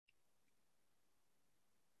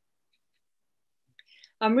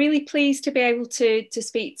I'm really pleased to be able to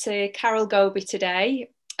speak to Carol Gobey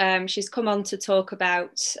today. She's come on to talk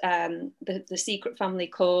about the secret family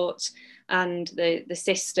court and the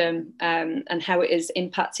system and how it has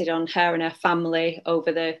impacted on her and her family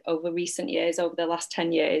over recent years, over the last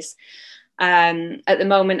 10 years. At the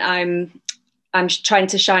moment, I'm trying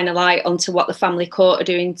to shine a light onto what the family court are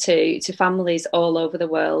doing to families all over the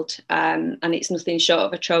world, and it's nothing short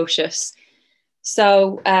of atrocious.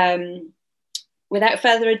 So without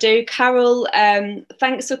further ado, Carol,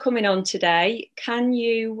 thanks for coming on today. Can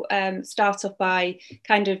you start off by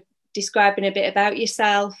kind of describing a bit about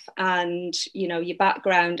yourself and, you know, your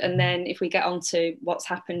background, and then if we get on to what's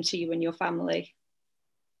happened to you and your family?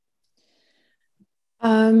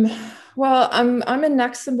 Well, I'm in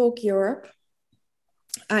Luxembourg, Europe.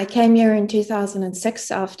 I came here in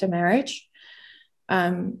 2006 after marriage,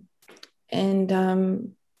 and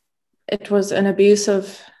it was an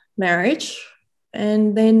abusive marriage.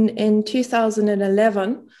 And then in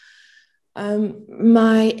 2011,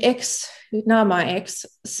 my ex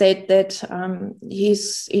said that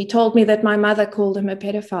he told me that my mother called him a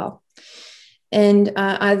pedophile. And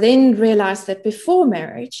I then realized that before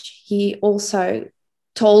marriage, he also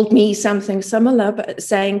told me something similar, but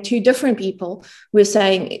saying two different people were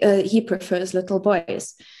saying he prefers little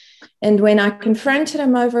boys. And when I confronted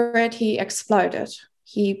him over it, he exploded.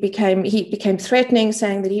 He became threatening,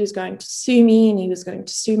 saying that he was going to sue me and he was going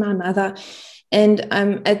to sue my mother. And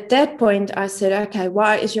at that point, I said, okay,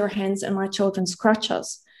 why is your hands in my children's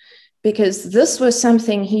crotches? Because this was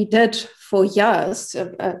something he did for years,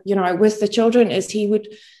 with the children, is he would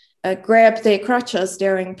grab their crotches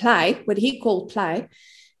during play, what he called play.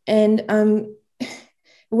 And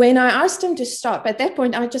when I asked him to stop, at that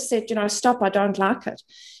point, I just said, stop, I don't like it.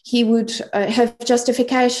 He would have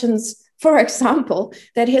justifications, for example,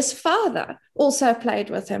 that his father also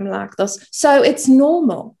played with him like this. So it's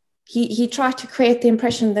normal. He tried to create the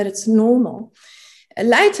impression that it's normal.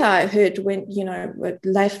 Later, I heard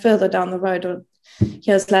further down the road, or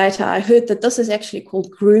years later, I heard that this is actually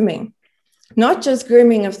called grooming. Not just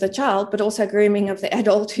grooming of the child, but also grooming of the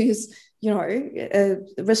adult who's,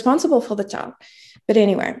 responsible for the child. But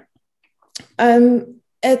anyway,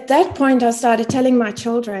 at that point, I started telling my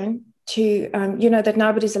children to, that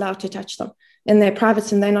nobody's allowed to touch them in their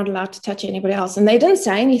privates and they're not allowed to touch anybody else. And they didn't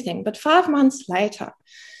say anything. But 5 months later,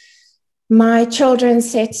 my children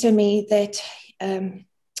said to me that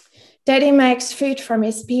Daddy makes food from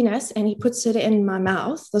his penis and he puts it in my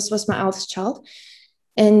mouth. This was my eldest child.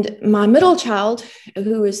 And my middle child,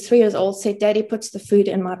 who is 3 years old, said, Daddy puts the food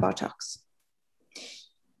in my buttocks.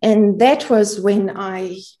 And that was when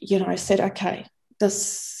I said, okay,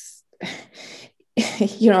 this,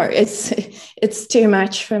 it's too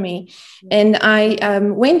much for me. And I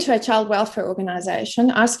went to a child welfare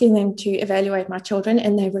organization asking them to evaluate my children,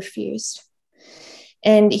 and they refused.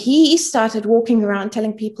 And he started walking around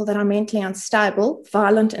telling people that I'm mentally unstable,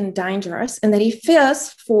 violent, and dangerous, and that he fears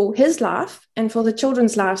for his life and for the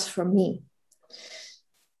children's lives from me.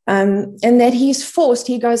 And that he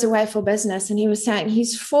goes away for business, and he was saying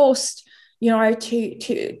he's forced,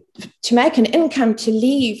 to make an income to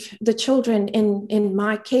leave the children in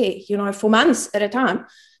my care, for months at a time,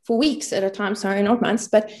 for weeks at a time, sorry, not months,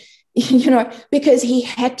 but because he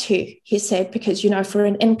had to, he said, because, for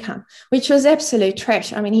an income, which was absolute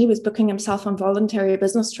trash. I mean, he was booking himself on voluntary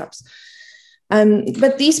business trips.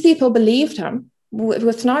 But these people believed him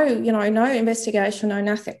with no investigation, no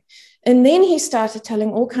nothing. And then he started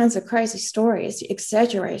telling all kinds of crazy stories,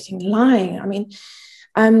 exaggerating, lying. I mean,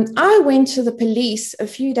 I went to the police a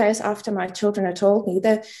few days after my children had told me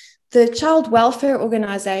that the child welfare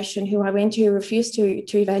organization who I went to refused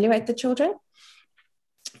to evaluate the children.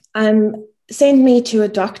 Sent me to a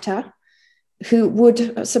doctor who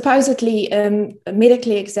would supposedly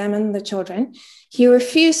medically examine the children. He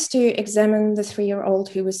refused to examine the 3-year-old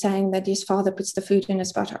who was saying that his father puts the food in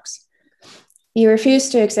his buttocks. He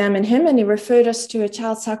refused to examine him, and he referred us to a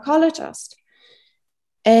child psychologist.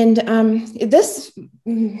 And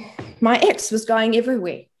my ex was going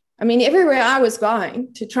everywhere. I mean, everywhere I was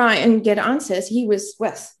going to try and get answers, he was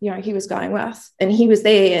going with, and he was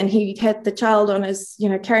there, and he had the child on his,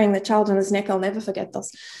 carrying the child on his neck. I'll never forget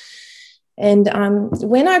this. And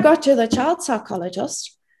when I got to the child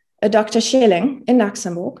psychologist, Dr. Schelling in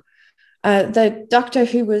Luxembourg, the doctor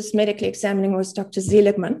who was medically examining was Dr.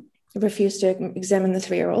 Seligman, who refused to examine the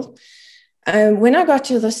 3-year-old. When I got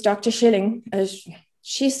to this Dr. Schelling,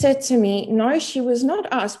 she said to me, no, she was not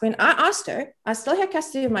asked. When I asked her, I still had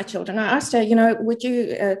custody of my children. I asked her, would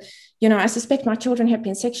you, I suspect my children have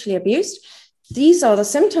been sexually abused. these are the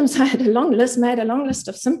symptoms. I had made a long list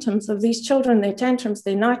of symptoms of these children, their tantrums,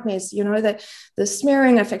 their nightmares, you know, the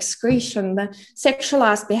smearing of excretion, the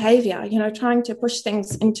sexualized behavior, you know, trying to push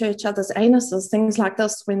things into each other's anuses, things like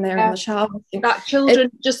this when they're in the shower. That children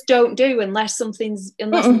just don't do unless they're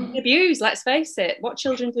being abused. Let's face it. What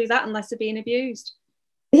children do that unless they're being abused?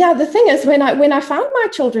 Yeah, the thing is, when I found my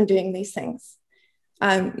children doing these things,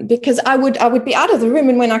 because I would be out of the room,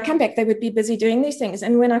 and when I come back, they would be busy doing these things.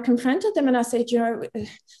 And when I confronted them and I said, you know,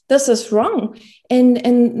 this is wrong,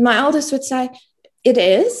 and my eldest would say, it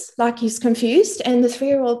is, like he's confused, and the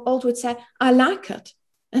 3-year-old would say, I like it.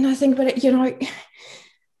 And I think, but you know,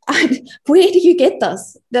 where do you get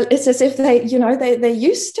this? It's as if they, you know, they're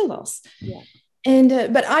used to this. Yeah.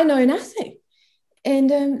 And but I know nothing. And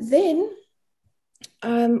then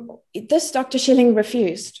this Dr. Schilling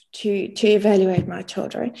refused to evaluate my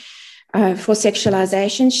children for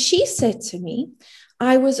sexualization. She said to me,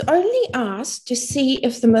 I was only asked to see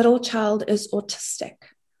if the middle child is autistic.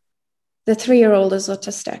 The 3-year-old is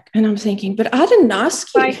autistic. And I'm thinking, but I didn't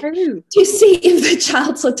ask you to see if the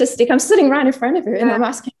child's autistic. I'm sitting right in front of her, and I'm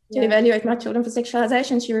asking her to evaluate my children for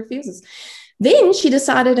sexualization. She refuses. Then she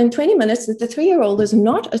decided in 20 minutes that the 3-year-old is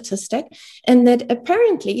not autistic, and that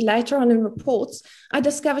apparently later on in reports, I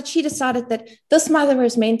discovered she decided that this mother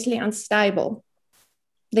is mentally unstable.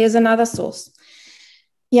 There's another source.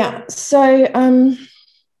 Yeah, so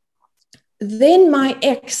then my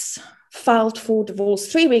ex filed for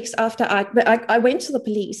divorce 3 weeks after I went to the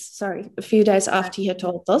police, a few days after he had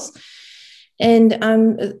told this.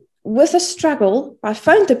 And with a struggle, I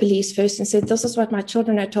phoned the police first and said, this is what my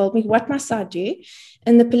children had told me. What must I do?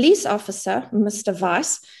 And the police officer, Mr.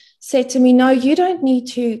 Weiss, said to me, no, you don't need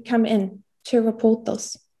to come in to report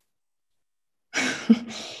this.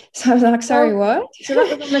 So I was like, sorry, what? So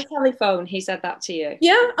that was on the telephone, he said that to you?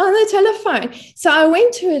 Yeah, on the telephone. So I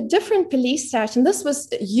went to a different police station. This was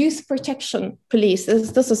Youth Protection Police.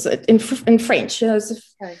 This is in French. It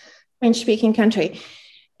was a French-speaking country.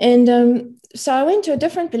 And so I went to a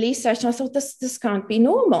different police station. I thought, this can't be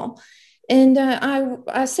normal. And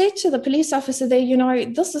I said to the police officer there, you know,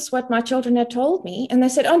 this is what my children had told me. And they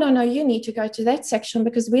said, oh, no, you need to go to that section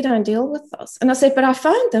because we don't deal with this. And I said, but I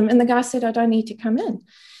phoned them. And the guy said, I don't need to come in.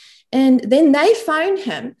 And then they phoned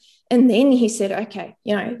him. And then he said, okay,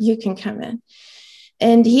 you know, you can come in.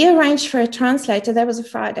 And he arranged for a translator. That was a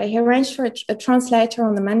Friday. He arranged for a translator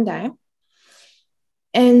on the Monday.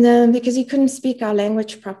 And because he couldn't speak our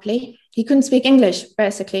language properly, he couldn't speak English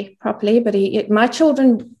basically properly, but my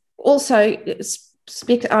children also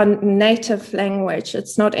speak our native language.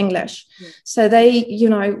 It's not English. Yeah. So they, you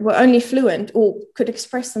know, were only fluent or could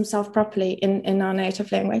express themselves properly in our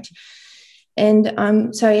native language.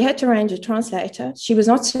 And so he had to arrange a translator. She was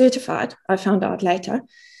not certified, I found out later.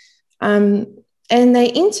 And they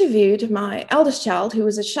interviewed my eldest child, who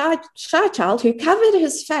was a shy child, who covered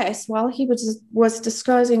his face while he was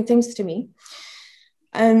disclosing things to me.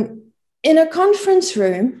 In a conference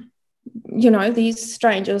room, you know, these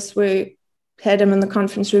strangers had him in the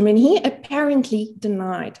conference room, and he apparently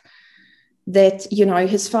denied that, you know,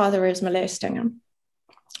 his father is molesting him,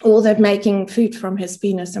 or that making food from his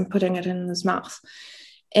penis and putting it in his mouth.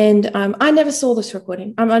 And I never saw this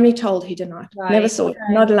recording. I'm only told he denied. Right. Never saw it.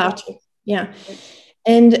 Not allowed to. Yeah.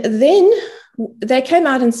 And then they came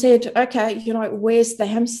out and said, okay, you know, where's the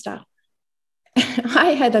hamster?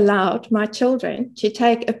 I had allowed my children to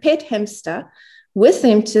take a pet hamster with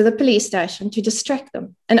them to the police station to distract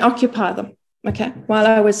them and occupy them. Okay. While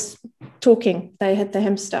I was talking, they had the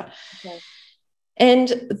hamster. Okay. And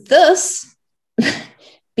this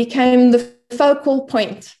became the focal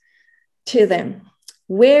point to them.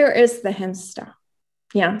 Where is the hamster?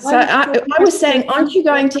 Yeah. So I was saying, aren't you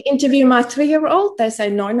going to interview my 3-year-old? They say,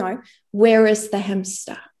 no. Where is the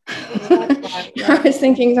hamster? I was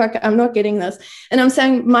thinking, like, I'm not getting this. And I'm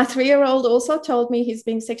saying, my 3-year-old also told me he's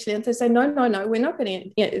being sexually, and they say, no, we're not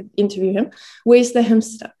going to interview him. Where's the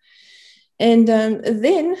hamster? And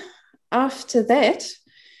then after that,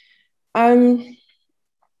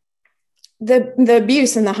 the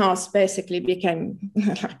abuse in the house basically became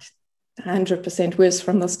like 100% worse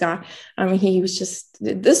from this guy. I mean, he was just,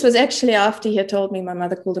 this was actually after he had told me my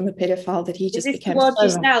mother called him a pedophile, that he just became towards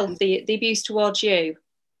yourself, the abuse towards you?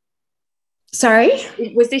 Sorry?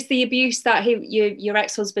 Was this the abuse that your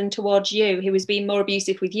ex-husband towards you? He was being more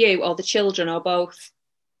abusive with you, or the children, or both?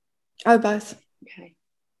 Oh, both. Okay.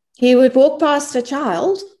 He would walk past a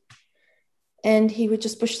child and he would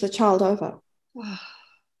just push the child over.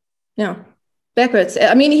 Yeah. Backwards.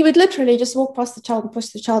 I mean, he would literally just walk past the child and push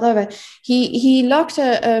the child over. He locked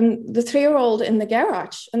the 3-year-old in the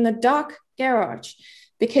garage, in the dark garage,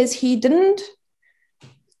 because he didn't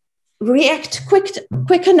react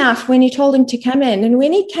quick enough when he told him to come in. And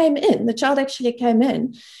when he came in, the child actually came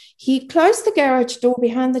in, he closed the garage door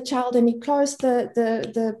behind the child, and he closed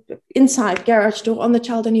the inside garage door on the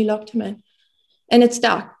child, and he locked him in. And it's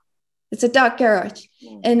dark. It's a dark garage.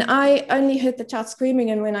 And I only heard the child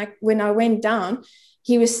screaming. And when I went down,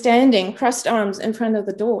 he was standing crossed arms in front of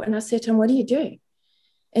the door. And I said to him, "What are you doing?"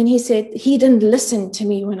 And he said, "He didn't listen to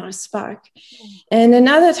me when I spoke." And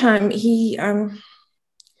another time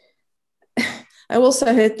I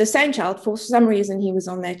also heard the same child, for some reason he was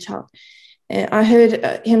on that child. I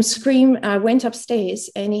heard him scream. I went upstairs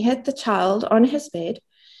and he hit the child on his bed,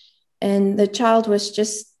 and the child was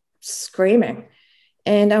just screaming.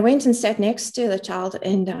 And I went and sat next to the child,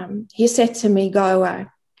 and he said to me, "Go away."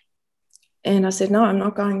 And I said, "No, I'm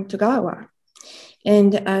not going to go away."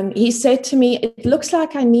 And he said to me, "It looks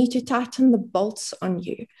like I need to tighten the bolts on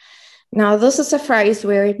you." Now, this is a phrase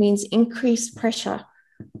where it means increased pressure.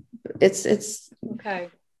 It's okay.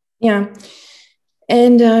 Yeah.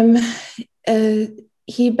 And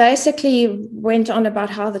he basically went on about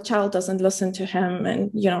how the child doesn't listen to him, and,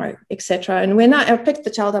 etc. And when I picked the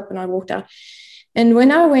child up and I walked out, and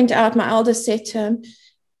when I went out, my eldest said to him,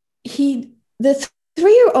 the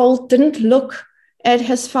 3-year-old didn't look at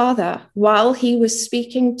his father while he was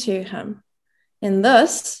speaking to him. And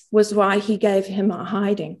this was why he gave him a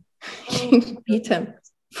hiding. He beat him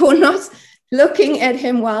for not looking at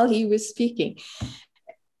him while he was speaking.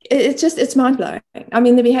 It's mind-blowing. I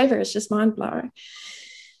mean, the behavior is just mind-blowing.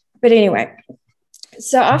 But anyway,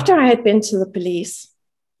 so after I had been to the police,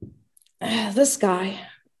 this guy,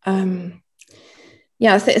 things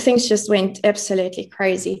just went absolutely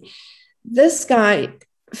crazy. This guy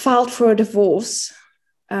filed for a divorce.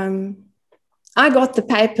 I got the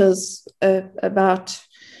papers about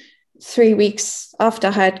 3 weeks after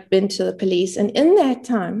I had been to the police. And in that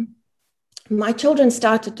time, my children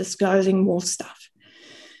started disclosing more stuff.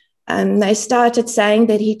 They started saying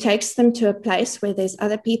that he takes them to a place where there's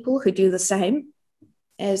other people who do the same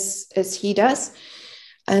as he does.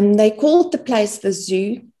 They called the place the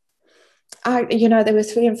zoo. They were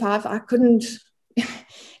 3 and 5. I couldn't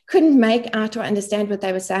make out or understand what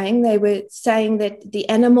they were saying. They were saying that the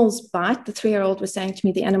animals bite. The 3-year-old was saying to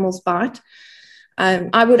me, the animals bite.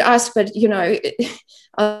 I would ask, but,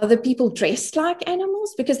 are the people dressed like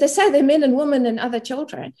animals? Because they say they're men and women and other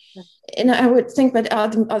children. And I would think, but are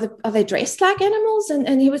they dressed like animals?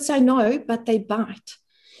 And he would say, no, but they bite.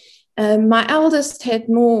 My eldest had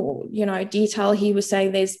more, detail. He was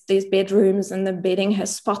saying there's bedrooms and the bedding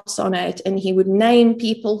has spots on it. And he would name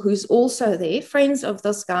people who's also there, friends of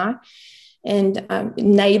this guy and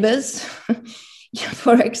neighbors,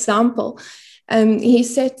 for example. He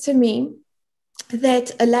said to me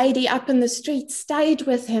that a lady up in the street stayed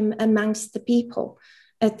with him amongst the people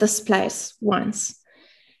at this place once.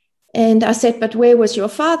 And I said, but where was your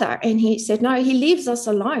father? And he said, no, he leaves us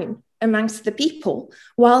alone amongst the people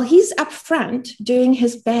while he's up front doing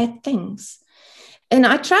his bad things. And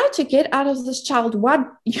I tried to get out of this child what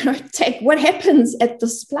happens at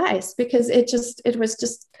this place, because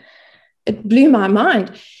it blew my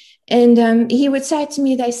mind. And he would say to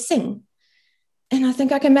me, they sing. And I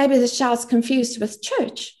think, okay, maybe this child's confused with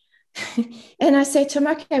church. And I said to him,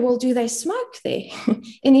 okay, well, do they smoke there?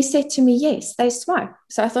 And he said to me, yes, they smoke.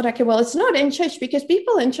 So I thought, okay, well, it's not in church because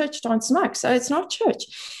people in church don't smoke. So it's not church.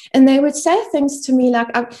 And they would say things to me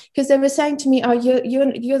like, because they were saying to me, oh,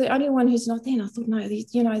 you're the only one who's not there. And I thought, no,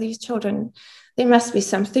 these children, there must be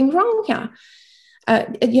something wrong here.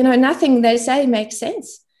 Nothing they say makes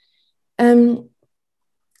sense.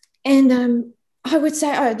 I would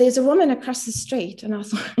say, oh, there's a woman across the street. And I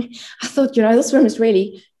thought, this woman's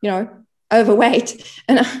really, overweight.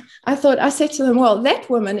 And I said to them, well, that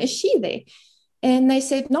woman, is she there? And they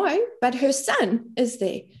said, no, but her son is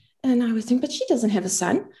there. And I was thinking, but she doesn't have a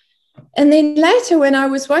son. And then later when I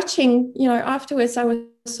was watching, afterwards, I was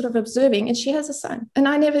sort of observing, and she has a son. And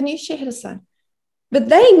I never knew she had a son. But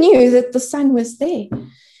they knew that the son was there.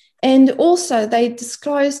 And also they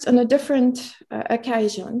disclosed on a different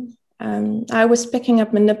occasion. I was picking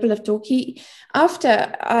up manipulative talk.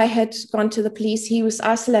 After I had gone to the police,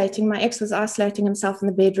 my ex was isolating himself in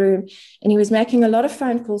the bedroom, and he was making a lot of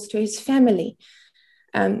phone calls to his family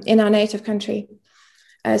in our native country,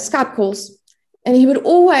 Skype calls. And he would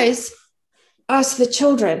always ask the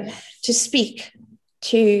children to speak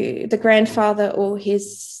to the grandfather or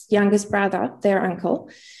his youngest brother, their uncle.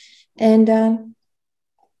 And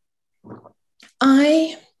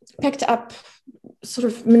I picked up sort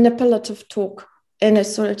of manipulative talk, and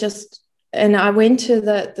it's sort of and I went to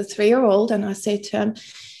the 3-year-old and I said to him,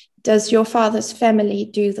 does your father's family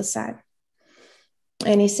do the same?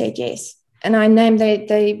 And he said, yes. and I named,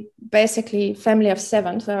 they basically family of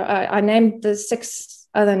 7. So I named the 6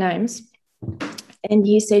 other names. And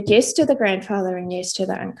he said yes to the grandfather and yes to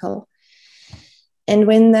the uncle. And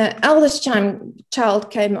when the eldest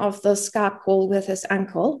child came off the Skype call with his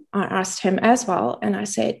uncle, I asked him as well. And I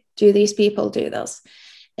said, do these people do this?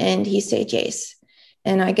 And he said yes.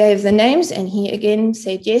 And I gave the names, and he again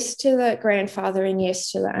said yes to the grandfather and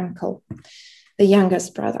yes to the uncle, the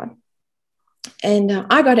youngest brother. And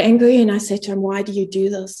I got angry, and I said to him, why do you do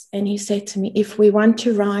this? And he said to me, if we want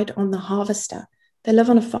to ride on the harvester. They live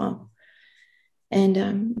on a farm.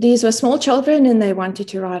 And these were small children, and they wanted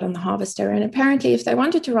to ride on the harvester. And apparently, if they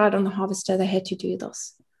wanted to ride on the harvester, they had to do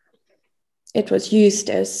this. It was used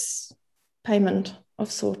as payment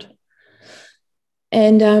of sort.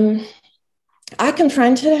 And I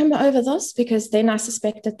confronted him over this, because then I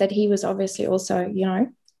suspected that he was obviously also,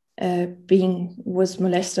 was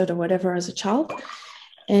molested or whatever as a child.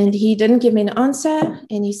 And he didn't give me an answer.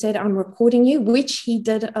 And he said, I'm recording you, which he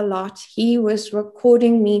did a lot. He was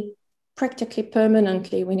recording me practically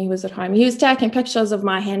permanently when he was at home. He was taking pictures of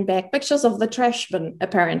my handbag, pictures of the trash bin,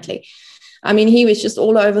 apparently. I mean, he was just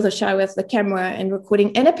all over the show with the camera and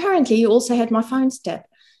recording. And apparently he also had my phones tapped,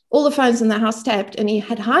 all the phones in the house tapped, and he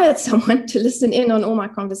had hired someone to listen in on all my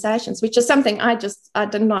conversations, which is something I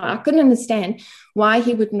didn't know. I couldn't understand why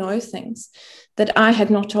he would know things that I had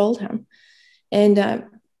not told him. And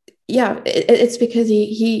it's because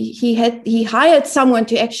he hired someone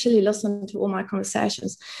to actually listen to all my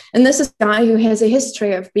conversations. And this is a guy who has a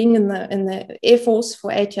history of being in the Air Force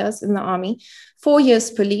for 8 years, in the Army, 4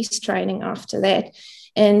 years police training after that.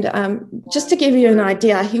 And just to give you an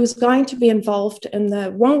idea, he was going to be involved in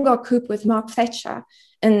the Wonga coup with Mark Thatcher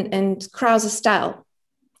and Krauser Style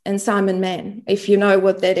and Simon Mann, if you know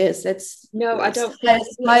what that is. I don't.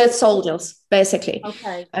 Hired soldiers, basically.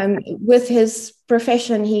 Okay. With his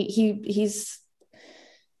profession, he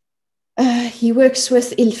works for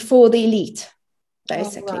the elite,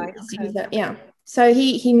 basically. Oh, right. Okay. Yeah. So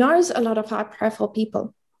he knows a lot of high-profile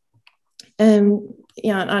people. And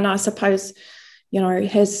I suppose,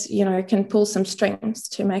 can pull some strings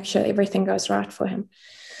to make sure everything goes right for him.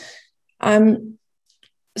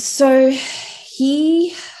 So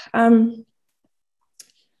he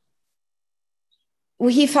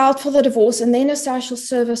filed for the divorce, and then a social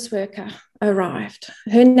service worker arrived.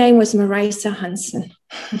 Her name was Marisa Hansen.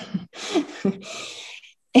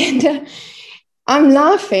 And I'm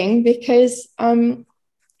laughing because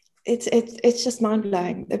it's just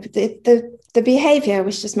mind-blowing. The behavior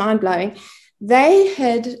was just mind-blowing. They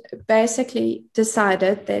had basically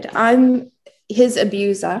decided that I'm his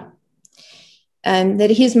abuser, and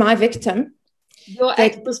that he's my victim. Your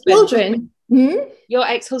ex-husband. Children. Your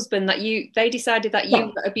ex-husband, they decided that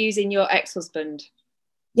you were abusing your ex-husband.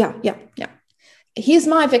 Yeah. He's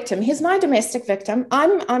my victim. He's my domestic victim.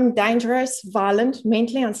 I'm dangerous, violent,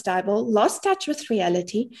 mentally unstable, lost touch with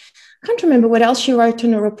reality. I can't remember what else she wrote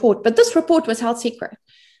in a report, but this report was held secret.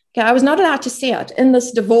 Okay, I was not allowed to see it in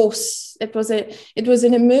this divorce. It was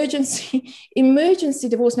an emergency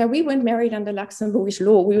divorce. Now, we weren't married under Luxembourgish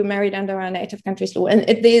law. We were married under our native country's law.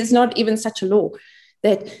 And there's not even such a law.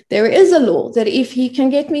 That there is a law that if he can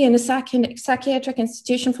get me in a psychiatric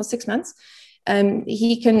institution for 6 months,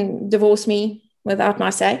 he can divorce me without my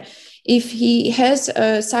say. If he has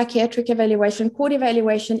a psychiatric evaluation, court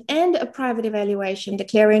evaluation, and a private evaluation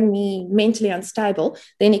declaring me mentally unstable,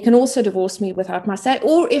 then he can also divorce me without my say.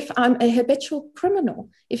 Or if I'm a habitual criminal,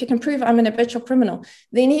 if he can prove I'm an habitual criminal,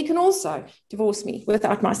 then he can also divorce me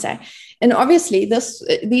without my say. And obviously, these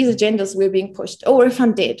agendas were being pushed. Or if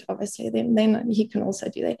I'm dead, obviously, then he can also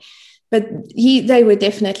do that. But they were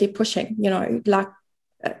definitely pushing,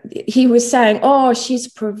 he was saying, oh, she's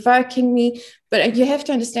provoking me. But you have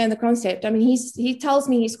to understand the concept. I mean, he tells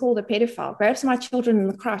me he's called a pedophile, grabs my children in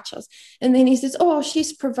the crotches. And then he says, oh,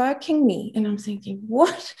 she's provoking me. And I'm thinking,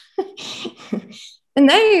 what? And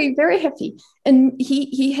they very happy. And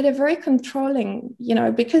he had a very controlling,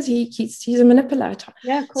 because he's a manipulator.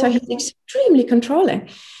 Yeah, cool. So he's extremely controlling.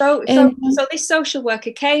 So this social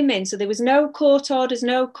worker came in. So there was no court orders,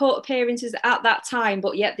 no court appearances at that time.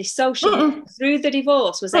 But yet this social worker, through the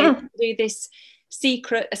divorce, was able to do this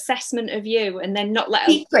secret assessment of you and then not let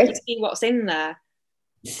us see what's in there.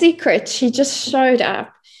 Secret. She just showed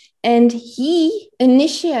up. And he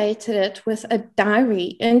initiated it with a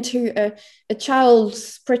diary into a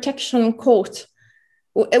child's protection court,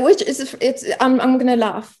 which I'm going to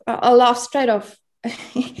laugh. I'll laugh straight off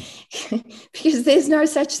because there's no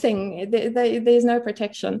such thing. There's no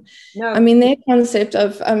protection. No. I mean, their concept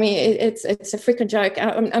of, it's a freaking joke.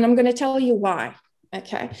 And I'm going to tell you why.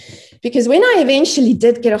 Okay. Because when I eventually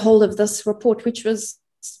did get a hold of this report, which was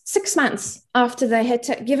 6 months after they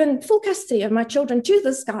had given full custody of my children to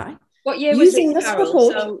this guy. What year was this,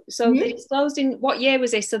 Carol? So they disclosed in what year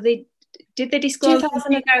was this? So did they disclose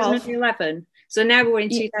 2012. in 2011? So now we're in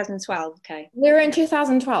 2012. Okay. We're in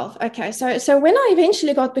 2012. Okay. So when I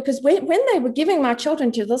eventually got, because when they were giving my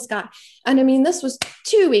children to this guy, and I mean, this was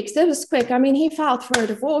 2 weeks, that was quick. I mean, he filed for a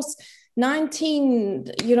divorce, when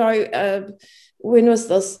was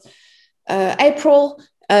this? April,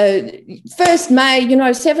 1st May,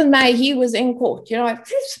 7th May, he was in court,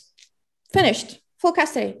 finished, full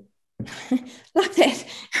custody. Like that.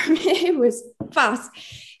 I mean, it was fast.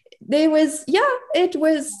 There was, it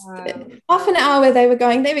was half an hour. They were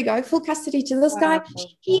going, there we go, full custody to this guy.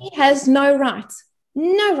 He has no rights.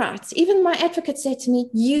 No rights. Even my advocate said to me,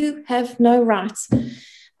 you have no rights.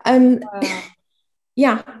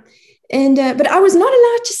 Yeah. And, but I was not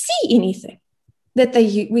allowed to see anything that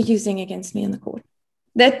they were using against me in the court.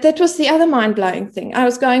 That was the other mind-blowing thing. I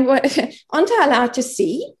was going, aren't I allowed to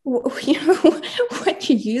see what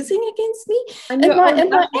you're using against me? And my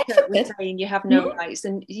advocate was saying you have no rights.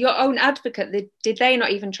 And your own advocate, did they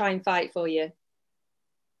not even try and fight for you?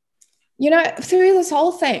 Through this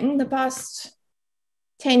whole thing, the past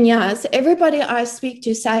 10 years, everybody I speak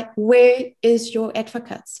to say, where is your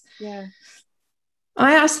advocates? Yeah.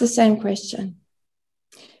 I ask the same question.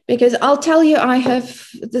 Because I'll tell you, I have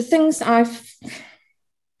the things I'm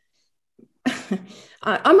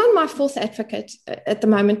on my 4th advocate at the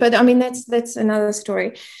moment, but I mean, that's another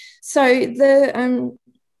story. So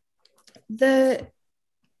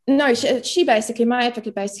she basically, my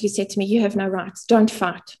advocate basically said to me, you have no rights, don't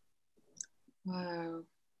fight. Wow.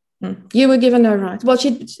 You were given no rights. Well,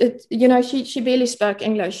 she barely spoke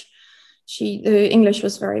English. Her English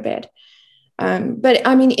was very bad. But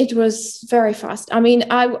I mean, it was very fast. I mean,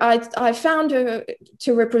 I found her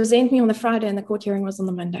to represent me on the Friday and the court hearing was on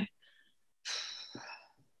the Monday.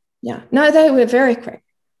 Yeah, no, they were very quick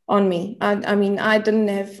on me. I mean, I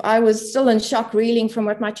was still in shock, reeling from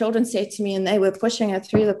what my children said to me, and they were pushing it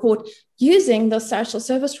through the court using the social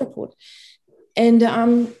service report. And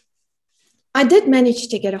I did manage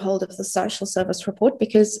to get a hold of the social service report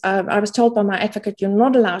because I was told by my advocate, you're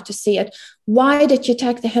not allowed to see it. Why did you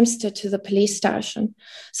take the hamster to the police station?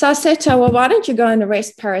 So I said to her, well, why don't you go and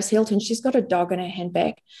arrest Paris Hilton? She's got a dog in her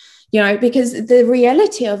handbag. Because the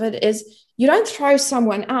reality of it is you don't throw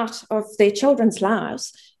someone out of their children's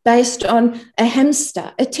lives based on a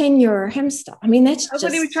hamster, a 10-year hamster. I mean, that's what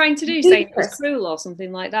they were trying to do, saying it was cruel or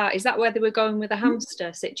something like that. Is that where they were going with the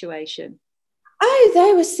hamster situation? Oh,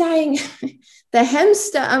 they were saying the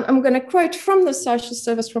hamster, I'm going to quote from the social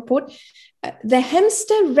service report, the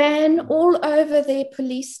hamster ran all over their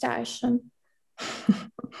police station.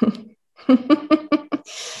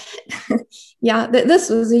 Yeah,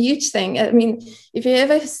 this was a huge thing. I mean, if you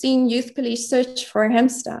ever seen youth police search for a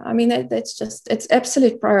hamster, I mean, it's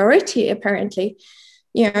absolute priority, apparently.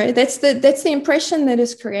 That's the impression that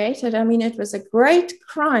is created. I mean, it was a great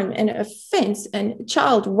crime and offense and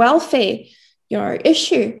child welfare,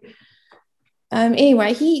 issue.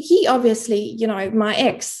 Anyway, he obviously, my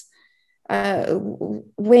ex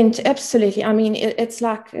went absolutely, I mean, it's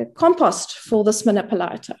like a compost for this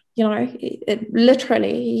manipulator, it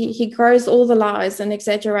literally, he grows all the lies and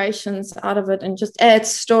exaggerations out of it and just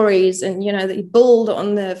adds stories and, they build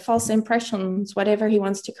on the false impressions, whatever he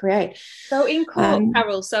wants to create. So in court,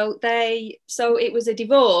 Carol, so it was a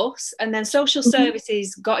divorce and then social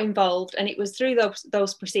services got involved, and it was through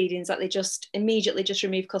those proceedings that they just immediately just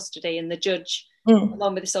removed custody, and the judge,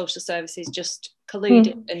 along with the social services, just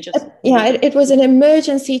colluded and just... it was an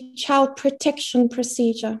emergency child protection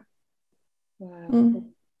procedure. Wow.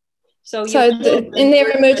 So in their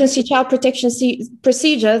emergency child protection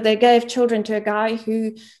procedure, they gave children to a guy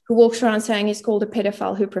who walks around saying he's called a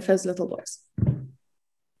paedophile who prefers little boys.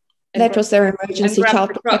 That was their emergency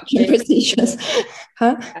child protection procedures.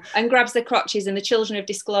 And grabs the crotches, and the children have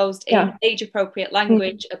disclosed in age-appropriate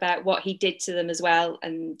language about what he did to them as well.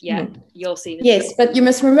 And you're seeing it. Yes, but you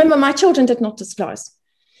must remember, my children did not disclose.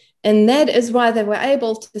 And that is why they were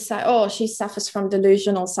able to say, oh, she suffers from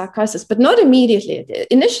delusional psychosis, but not immediately.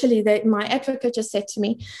 Initially, my advocate just said to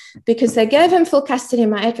me, because they gave him full custody,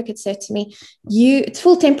 my advocate said to me, it's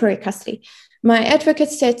full temporary custody. My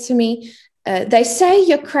advocate said to me, they say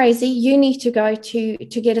you're crazy, you need to go to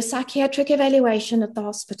get a psychiatric evaluation at the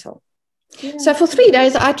hospital. Yeah. So for 3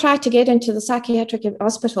 days, I tried to get into the psychiatric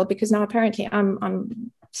hospital because now apparently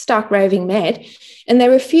I'm stark raving mad, and they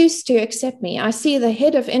refused to accept me. I see the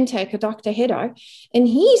head of intake, Dr. Hedo, and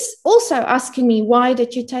he's also asking me, why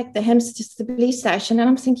did you take the hamster to the police station? And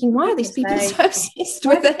I'm thinking, why are these people so obsessed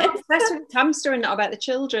with it? Obsessed with the hamster and not about the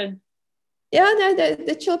children. Yeah, no,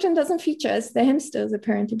 the children doesn't feature as the hamsters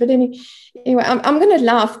apparently. But anyway, I'm going to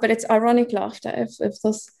laugh, but it's ironic laughter if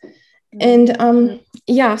this. And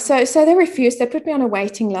yeah, so they refused. They put me on a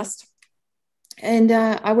waiting list. And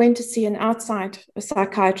I went to see an outside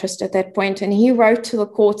psychiatrist at that point, and he wrote to the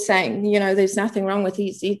court saying, there's nothing wrong with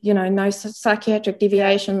these, no psychiatric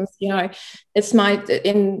deviations, it's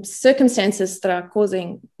in circumstances that are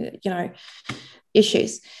causing,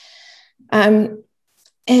 issues.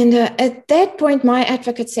 And at that point, my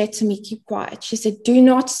advocate said to me, keep quiet. She said, do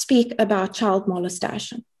not speak about child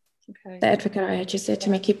molestation. Okay. The advocate I had just said to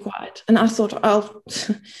me, keep quiet. And I thought, I'll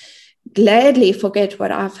gladly forget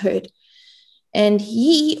what I've heard. And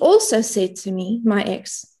he also said to me, my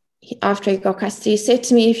ex, after he got custody, he said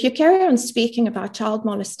to me, if you carry on speaking about child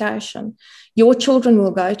molestation, your children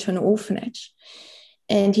will go to an orphanage.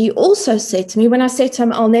 And he also said to me, when I said to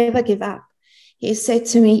him, I'll never give up, he said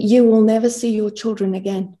to me, you will never see your children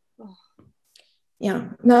again. Oh.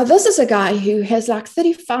 Yeah. Now, this is a guy who has like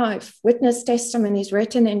 35 witness testimonies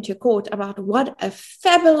written into court about what a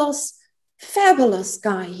fabulous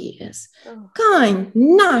guy he is. Oh. Kind,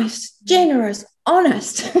 nice, generous,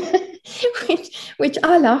 honest, which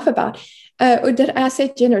I laugh about. Or did I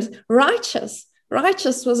say generous? Righteous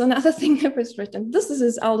was another thing that was written. This is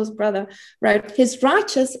his eldest brother wrote. He's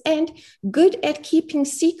righteous and good at keeping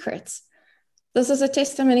secrets. This is a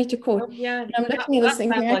testimony to court. Oh, yeah, and I'm looking at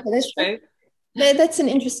this thing. That's an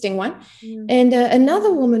interesting one. Mm. And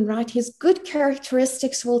another woman, right? His good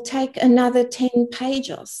characteristics will take another 10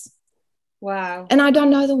 pages. Wow. And I don't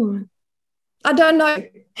know the woman. I don't know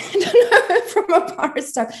her from a bar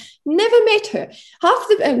stuff. Never met her.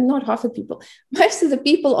 Not half the people. Most of the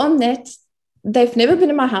people on that, they've never been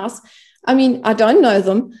in my house. I mean, I don't know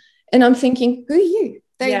them. And I'm thinking, who are you?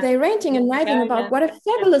 They're ranting and raving about what a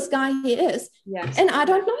fabulous guy he is. Yes. And I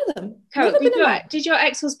don't know them. Carol, did your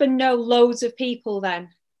ex-husband know loads of people then?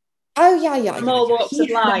 Oh, yeah. From all walks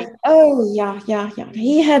of life. Oh, yeah.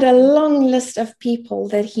 He had a long list of people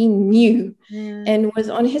that he knew and was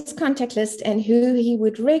on his contact list and who he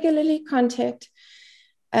would regularly contact.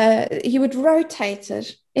 He would rotate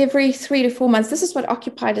it every 3 to 4 months. This is what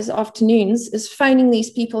occupied his afternoons, is phoning these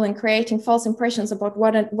people and creating false impressions about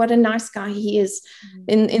what a nice guy he is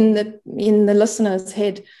in the listener's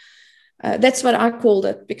head. That's what I called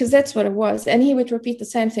it, because that's what it was. And he would repeat the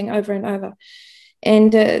same thing over and over.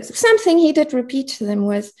 And something he did repeat to them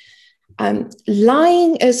was,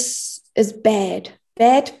 lying is bad.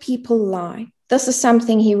 Bad people lie. This is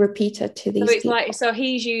something he repeated to these people. So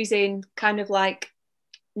he's using kind of like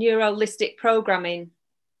neuro-listic programming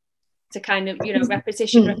to kind of,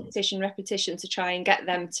 repetition to try and get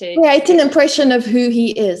them to create an impression of who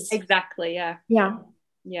he is. Exactly, yeah.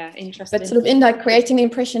 Yeah, interesting. But sort of creating the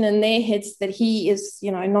impression in their heads that he is,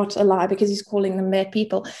 not a lie because he's calling them bad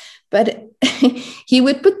people. But he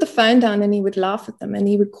would put the phone down and he would laugh at them and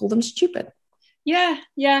he would call them stupid. Yeah.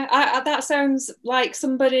 That sounds like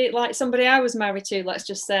somebody I was married to, let's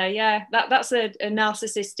just say. Yeah, that's a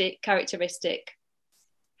narcissistic characteristic.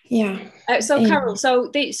 Yeah. Carol,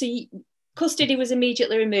 custody was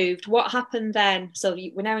immediately removed. What happened then? So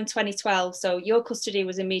we're now in 2012. So your custody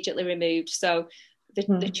was immediately removed. So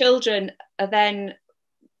the children are then,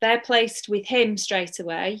 they're placed with him straight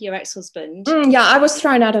away, your ex-husband. Yeah, I was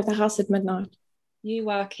thrown out of the house at midnight. You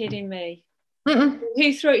are kidding me. Mm-mm.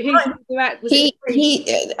 Who threw you out?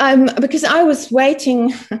 Because I was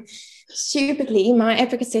waiting stupidly. My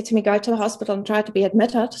advocate said to me, go to the hospital and try to be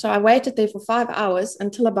admitted. So I waited there for 5 hours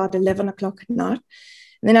until about 11 o'clock at night.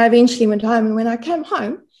 And then I eventually went home. And when I came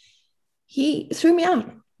home, he threw me out.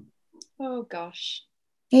 Oh, gosh.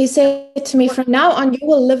 He said to me, from now on, you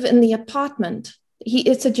will live in the apartment.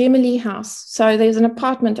 It's a Jubilee house. So there's an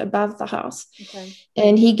apartment above the house. Okay.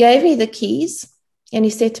 And he gave me the keys. And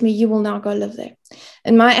he said to me, you will now go live there.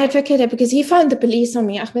 And my advocate, because he phoned the police on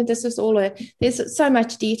me, Ahmed, this is there's so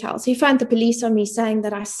much details. He phoned the police on me saying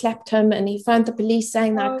that I slapped him. And he phoned the police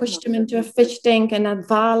saying that I pushed him into a fish tank and I'm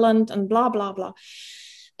violent and blah, blah, blah.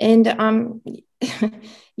 And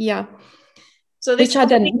yeah. So this was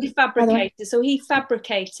completely fabricated. So he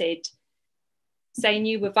fabricated saying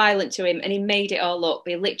you were violent to him and he made it all up.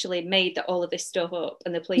 He literally made all of this stuff up.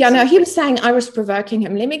 And the police... Yeah, no, he was saying I was provoking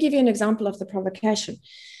him. Let me give you an example of the provocation.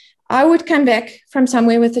 I would come back from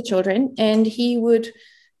somewhere with the children and we would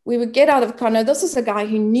get out of the car. Now, this is a guy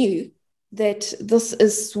who knew that this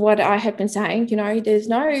is what I had been saying. There's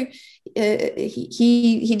no...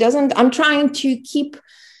 he doesn't...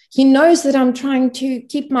 He knows that I'm trying to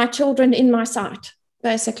keep my children in my sight,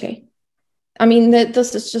 basically. I mean,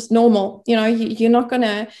 this is just normal. You're not going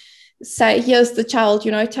to say, here's the child,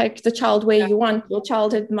 take the child where Yeah. you want.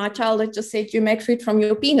 My child had just said, you make food from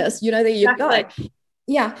your penis, there you Exactly. go.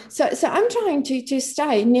 Yeah. So I'm trying to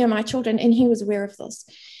stay near my children, and he was aware of this.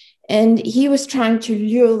 And he was trying to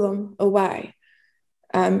lure them away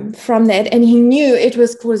from that. And he knew it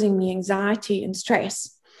was causing me anxiety and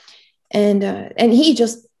stress. And he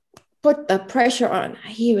just put the pressure on.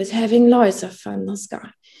 He was having loads of fun, this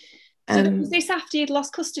guy. So was this after you'd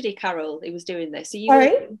lost custody, Carol? He was doing this.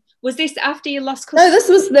 Was this after you lost custody? No, this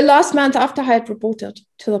was the last month after I had reported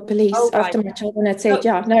to the police. Oh, right. After my children had said,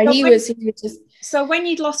 he was just. So when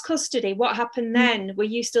you'd lost custody, what happened then? Were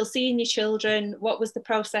you still seeing your children? What was the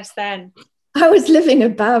process then? I was living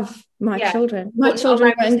above my children. My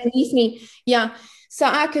children were underneath me. Yeah. So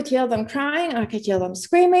I could hear them crying. I could hear them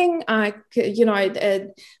screaming. I could,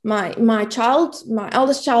 my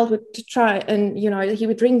eldest child would try and, he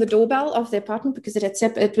would ring the doorbell of the apartment because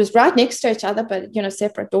it was right next to each other, but,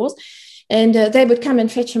 separate doors. And they would come and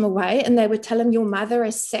fetch him away, and they would tell him, your mother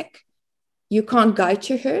is sick. You can't go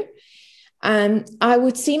to her. I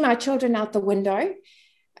would see my children out the window.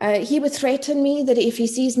 He would threaten me that if he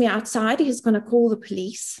sees me outside, he's going to call the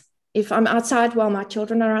police. If I'm outside while my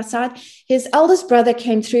children are outside. His eldest brother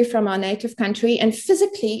came through from our native country and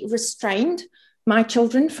physically restrained my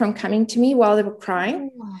children from coming to me while they were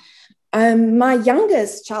crying. My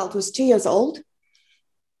youngest child was 2 years old.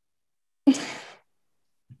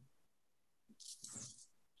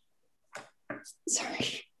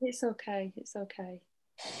 Sorry. It's okay. It's okay.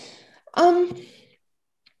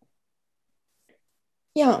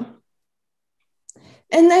 Yeah.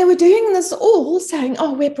 And they were doing this all saying,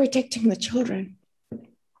 oh, we're protecting the children.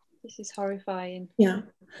 This is horrifying. Yeah.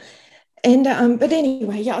 And but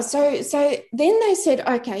anyway, yeah. So then they said,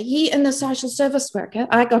 okay, he and the social service worker,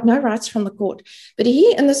 I got no rights from the court, but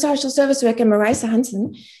he and the social service worker, Marisa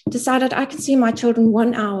Hansen, decided I could see my children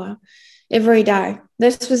 1 hour every day.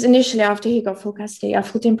 This was initially after he got full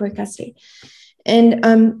temporary custody.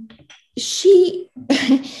 And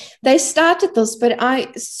they started this, but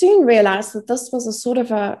I soon realized that this was a sort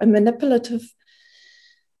of a manipulative,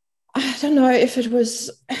 I don't know if it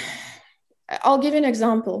was, I'll give you an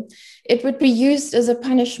example. It would be used as a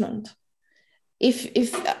punishment.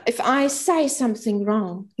 If I say something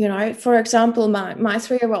wrong, for example, my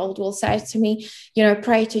 3-year-old will say to me,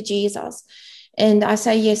 pray to Jesus. And I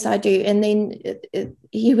say, yes, I do. And then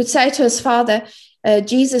he would say to his father,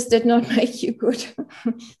 Jesus did not make you good.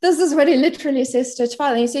 This is what he literally says to his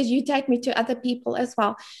father. He says, you take me to other people as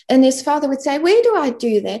well. And his father would say, where do I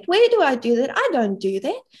do that? Where do I do that? I don't do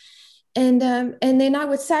that. And then I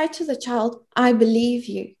would say to the child, I believe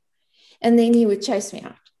you. And then he would chase me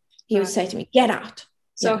out. He would say to me, get out.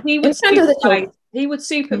 So he would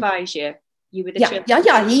supervise you. You were the children.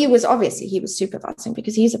 Yeah. He was supervising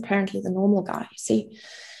because he's apparently the normal guy. See?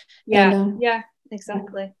 Yeah.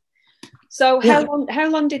 Exactly. So how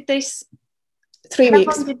long did this? 3 weeks.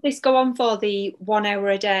 How long did this go on for? The 1 hour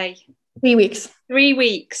a day. 3 weeks. 3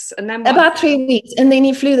 weeks, and then what? About 3 weeks, and then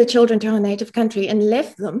he flew the children to our native country and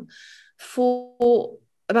left them for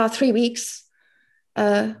about 3 weeks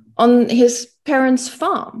on his parents'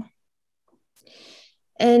 farm.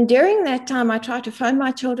 And during that time, I tried to phone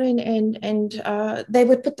my children, and they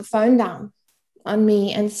would put the phone down on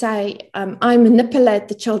me and say, I manipulate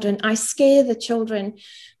the children. I scare the children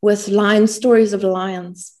with stories of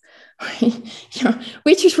lions,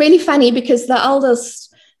 which is really funny because his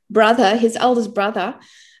eldest brother,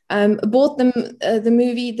 bought them the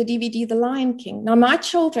movie, the DVD, The Lion King. Now, my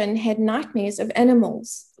children had nightmares of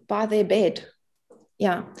animals by their bed.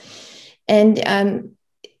 Yeah. And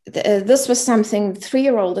this was something,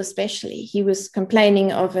 3-year-old especially, he was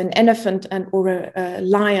complaining of an elephant or a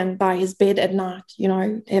lion by his bed at night,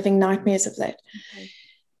 having nightmares of that. Okay.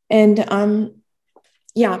 And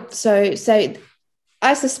so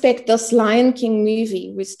I suspect this Lion King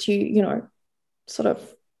movie was to, sort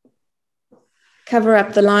of cover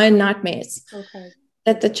up the lion nightmares. Okay.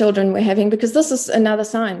 That the children were having, because this is another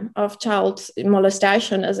sign of child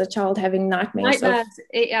molestation, as a child having nightmares.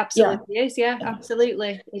 It absolutely is. Yeah,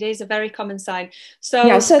 absolutely. It is a very common sign. So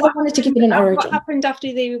they wanted to give it an origin. What happened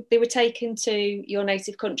after they were taken to your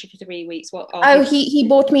native country for 3 weeks? He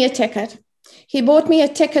bought me a ticket. He bought me a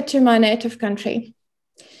ticket to my native country.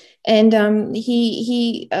 And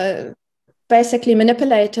he basically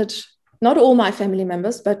manipulated not all my family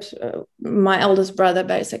members, but my eldest brother,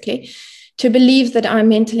 basically, to believe that I'm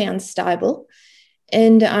mentally unstable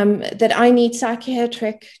and that I need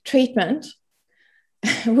psychiatric treatment,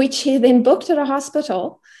 which he then booked at a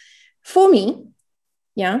hospital for me.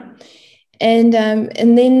 Yeah. And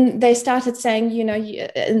then they started saying,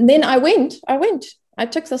 and then I went I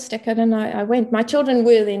took this ticket and I went. My children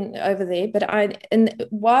were then over there, but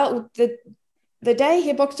while the day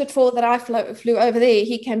he booked it for that I flew over there,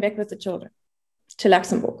 he came back with the children to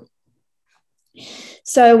Luxembourg.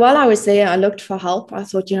 So while I was there, I looked for help. I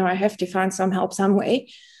thought, I have to find some help somewhere.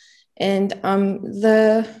 And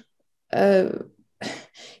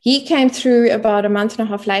he came through about a month and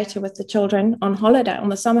a half later with the children on holiday, on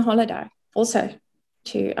the summer holiday, also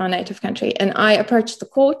to our native country. And I approached the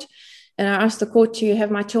court and I asked the court to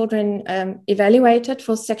have my children evaluated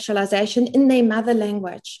for sexualization in their mother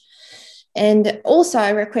language. And also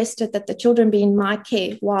I requested that the children be in my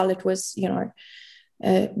care while it was,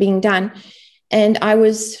 being done. And I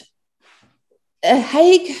was a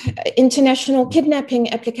Hague international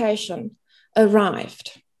kidnapping application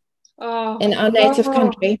arrived in our native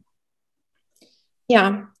country.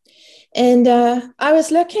 Yeah. And I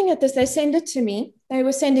was looking at this. They sent it to me. They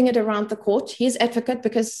were sending it around the court, his advocate,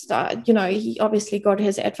 because, he obviously got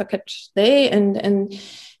his advocate there. And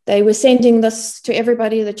they were sending this to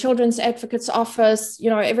everybody, the children's advocate's office,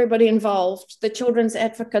 everybody involved, the children's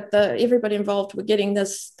advocate, everybody involved were getting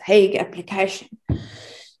this Hague application.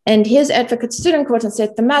 And his advocate stood in court and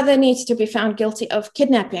said, the mother needs to be found guilty of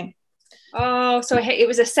kidnapping. Oh, so it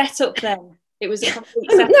was a setup then. It was a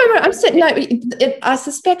complete setup. I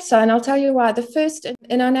suspect so, and I'll tell you why. The first,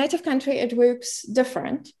 in our native country, it works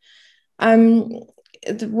different.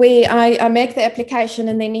 Where I make the application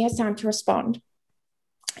and then he has time to respond.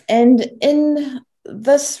 And in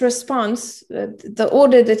this response, the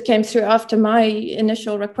order that came through after my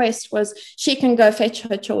initial request was she can go fetch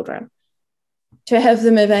her children to have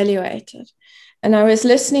them evaluated. And I was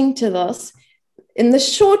listening to this. In the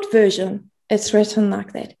short version, it's written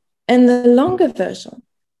like that. In the longer version,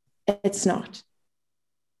 it's not.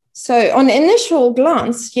 So on initial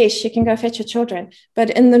glance, yes, she can go fetch her children. But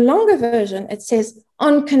in the longer version, it says,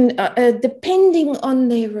 depending on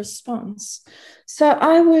their response. So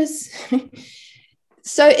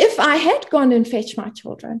so if I had gone and fetched my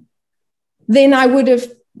children, then I would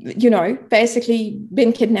have, basically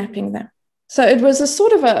been kidnapping them. So it was a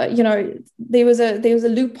sort of there was a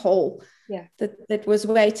loophole that was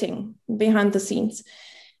waiting behind the scenes.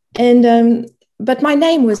 And but my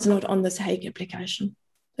name was not on this Hague application.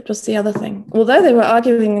 That was the other thing. Although they were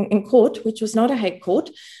arguing in court, which was not a Hague court,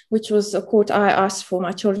 which was a court I asked for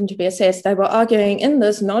my children to be assessed, they were arguing in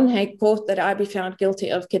this non-Hague court that I be found guilty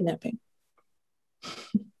of kidnapping.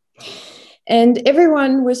 And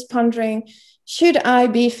everyone was pondering, should I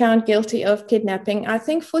be found guilty of kidnapping? I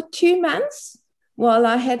think for 2 months, while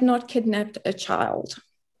I had not kidnapped a child.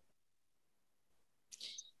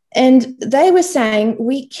 And they were saying,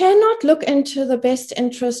 we cannot look into the best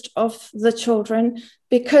interest of the children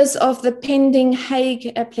because of the pending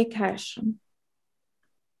Hague application.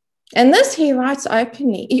 And this he writes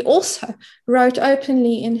openly. He also wrote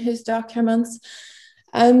openly in his documents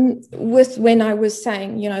when I was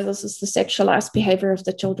saying, this is the sexualized behavior of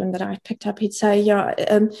the children that I picked up. He'd say,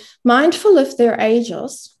 mindful of their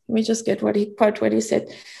ages. Let me just quote what he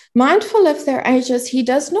said. Mindful of their ages, he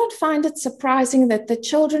does not find it surprising that the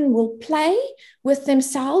children will play with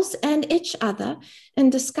themselves and each other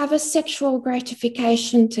and discover sexual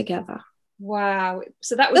gratification together. Wow.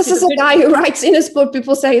 So that was... This is a guy who writes in his book,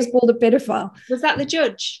 people say he's called a pedophile. Was that the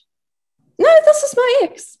judge? No, this is my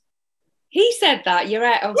ex. He said that? You're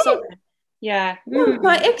right. Oh, sorry. Yeah. No,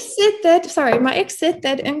 my ex said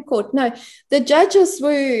that in court. No, the judges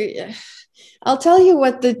were... I'll tell you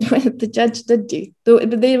what the judge did do.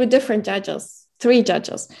 There were different judges, 3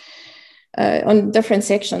 judges on different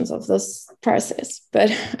sections of this process.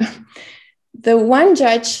 But the one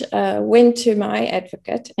judge went to my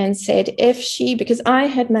advocate and said, because I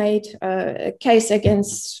had made a case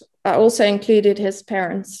against, I also included his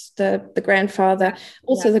parents, the grandfather,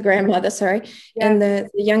 also the grandmother, and the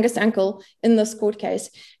youngest uncle in this court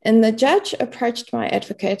case. And the judge approached my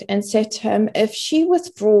advocate and said to him, if she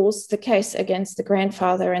withdraws the case against the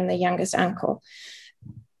grandfather and the youngest uncle,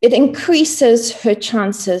 it increases her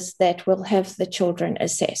chances that we'll have the children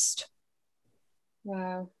assessed.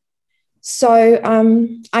 Wow. So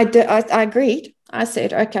I agreed. I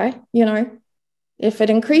said, okay, if it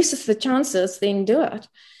increases the chances, then do it.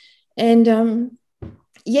 And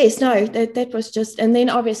yes, no, that was just, and then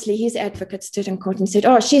obviously his advocate stood in court and said,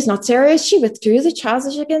 oh, she's not serious. She withdrew the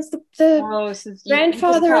charges against the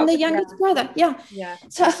grandfather and the youngest brother. Yeah.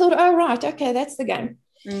 So I thought, oh, right, okay, that's the game.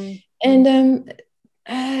 And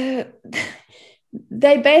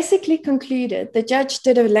they basically concluded, the judge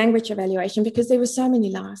did a language evaluation because there were so many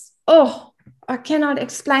lies. Oh, I cannot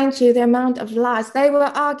explain to you the amount of lies. They were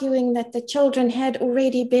arguing that the children had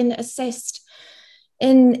already been assessed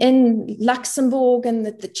in Luxembourg and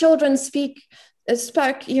that the children speak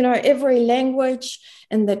spoke, every language,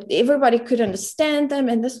 and that everybody could understand them.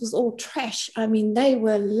 And this was all trash. I mean, they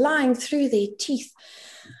were lying through their teeth.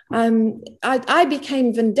 I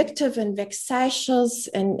became vindictive and vexatious,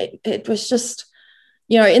 and it was just,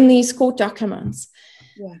 in these court documents.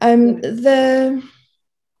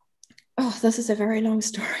 This is a very long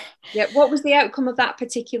story. Yeah. What was the outcome of that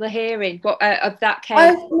particular hearing? Of that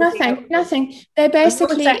case? Oh, nothing. They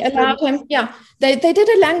basically allowed him. Yeah, they did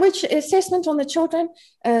a language assessment on the children.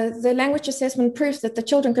 The language assessment proved that the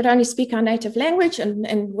children could only speak our native language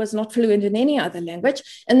and was not fluent in any other language.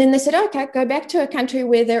 And then they said, okay, go back to a country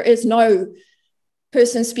where there is no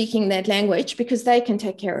person speaking that language, because they can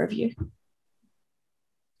take care of you.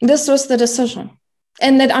 This was the decision.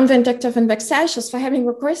 And that I'm vindictive and vexatious for having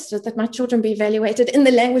requested that my children be evaluated in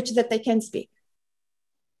the language that they can speak.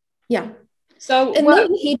 Yeah.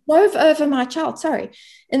 Then he drove over my child. Sorry.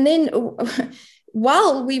 And then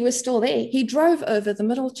while we were still there, he drove over the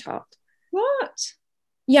middle child. What?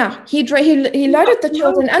 Yeah. He loaded the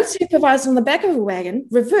children unsupervised on the back of a wagon,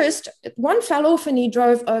 reversed, one fell off, and he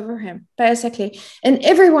drove over him, basically. And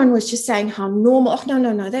everyone was just saying how normal. Oh,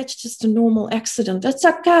 no, that's just a normal accident. That's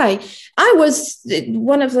okay. I was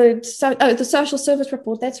one of the social service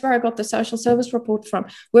report. That's where I got the social service report from,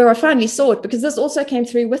 where I finally saw it, because this also came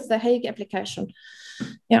through with the Hague application.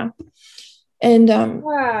 Yeah. And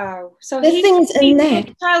wow. So the things in that,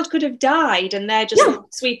 the child could have died, and they're just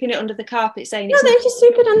sweeping it under the carpet, saying no, they just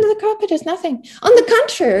sweep it under the carpet as nothing. On the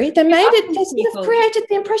contrary, they sort of created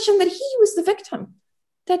the impression that he was the victim.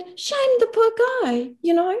 That shame the poor guy,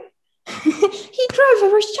 he drove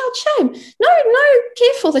over his child. Shame. No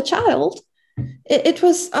care for the child. It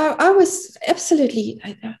was. I was absolutely.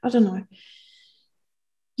 I don't know.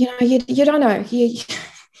 You don't know.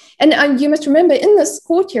 And you must remember, in this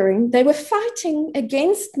court hearing, they were fighting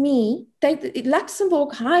against me.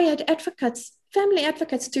 Luxembourg hired advocates, family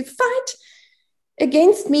advocates, to fight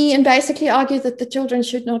against me and basically argue that the children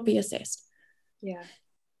should not be assessed. Yeah.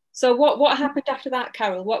 So what happened after that,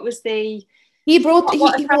 Carol? What was the... He drove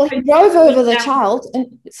over the child.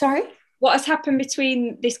 And sorry? What has happened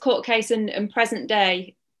between this court case and present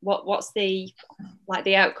day? What's the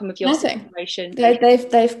outcome of your situation?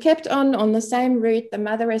 They've kept on the same route. The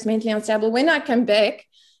mother is mentally unstable. When I come back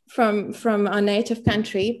from our native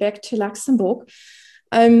country back to Luxembourg,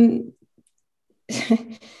 they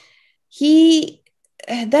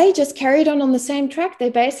just carried on the same track. They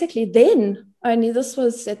basically then, only this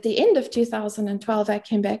was at the end of 2012, I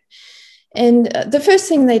came back. And the first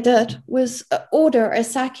thing they did was order a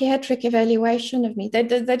psychiatric evaluation of me. They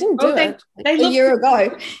didn't do it a year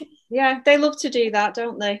ago. Yeah, they love to do that,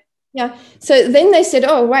 don't they? Yeah. So then they said,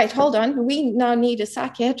 oh, wait, hold on. We now need a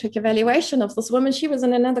psychiatric evaluation of this woman. She was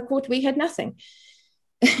in another court. We had nothing.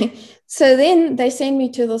 So then they send me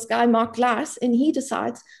to this guy, Mark Glass, and he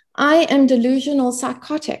decides I am delusional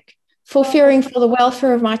psychotic for fearing for the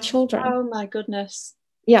welfare of my children. Oh, my goodness.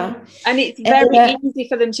 Yeah. And it's very easy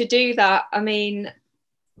for them to do that. I mean,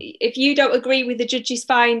 if you don't agree with the judge's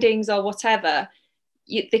findings or whatever,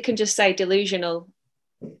 they can just say delusional.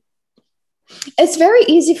 It's very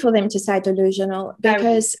easy for them to say delusional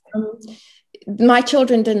because my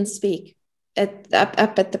children didn't speak up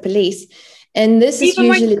at the police. And this is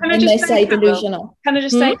usually when they say delusional. Can I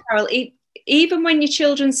just say, Carol, even when your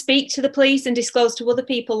children speak to the police and disclose to other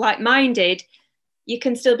people like-minded, you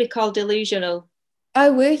can still be called delusional.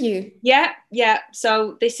 Oh, were you? Yeah.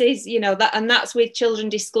 So this is, that, and that's with children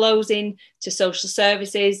disclosing to social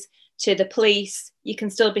services, to the police. You can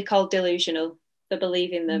still be called delusional for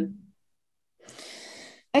believing them.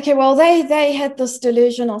 Okay, well, they had this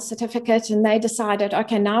delusional certificate, and they decided,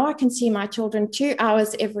 okay, now I can see my children 2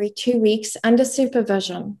 hours every 2 weeks under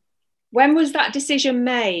supervision. When was that decision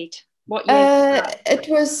made? What year?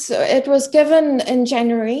 It was given in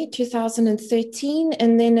January 2013,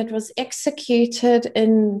 and then it was executed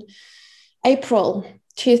in April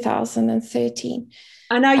 2013.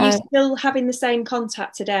 And are you still having the same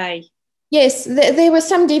contact today? Yes, there were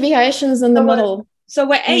some deviations in the middle. So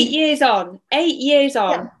we're 8 years on,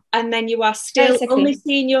 and then you are still only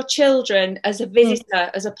seeing your children as a visitor,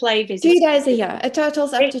 as a play visitor. 2 days a year. It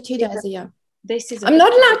totals up to 2 days a year. I'm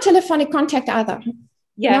not allowed telephonic contact either.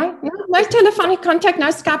 Yeah. No telephonic contact, no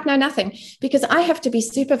Skype, no nothing, because I have to be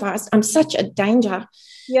supervised. I'm such a danger.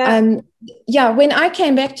 Yeah. When I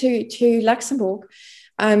came back to Luxembourg,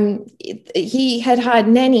 he had hired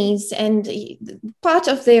nannies, and part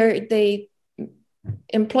of their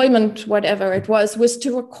employment, whatever it was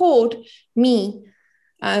to record me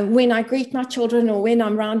when I greet my children or when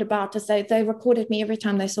I'm roundabout. They recorded me every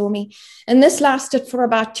time they saw me. And this lasted for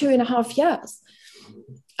about 2.5 years.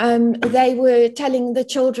 They were telling the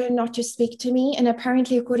children not to speak to me, and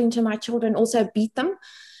apparently, according to my children, also beat them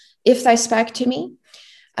if they spoke to me.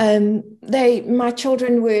 My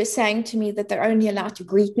children were saying to me that they're only allowed to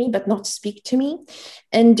greet me but not speak to me.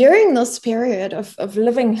 And during this period of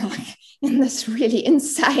living like in this really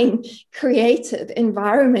insane created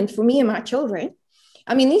environment for me and my children,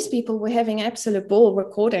 I mean, these people were having absolute ball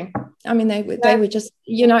recording. I mean, they were just,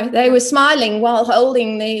 they were smiling while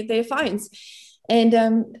holding their phones. And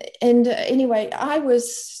anyway, I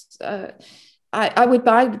would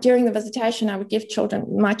buy, during the visitation, I would give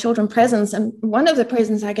my children presents. And one of the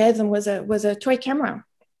presents I gave them was a toy camera.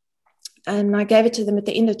 And I gave it to them at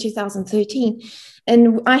the end of 2013.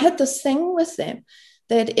 And I had this thing with them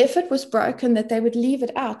that if it was broken, that they would leave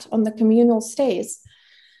it out on the communal stairs.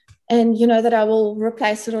 And, that I will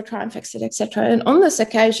replace it or try and fix it, etc. And on this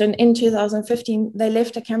occasion in 2015, they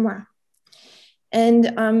left a camera.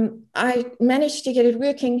 And I managed to get it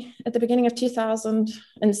working at the beginning of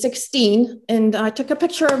 2016. And I took a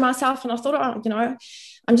picture of myself and I thought, I'm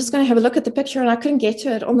just going to have a look at the picture. And I couldn't get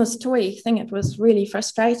to it on this toy thing. It was really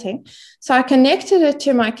frustrating. So I connected it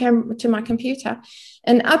to my computer,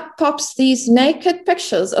 and up pops these naked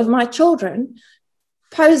pictures of my children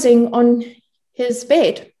posing on his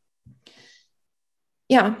bed.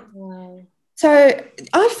 Yeah. Wow. So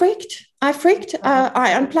I freaked. I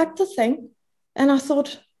unplugged the thing. And I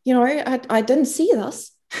thought, I didn't see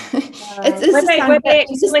this. This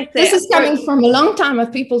is coming from a long time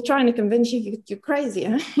of people trying to convince you're crazy.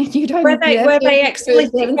 Huh? You don't. Were they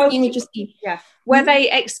explicit? Were they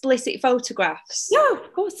explicit photographs? Yeah,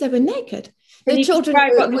 of course they were naked. The children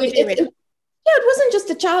were doing? It wasn't just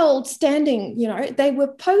a child standing. They were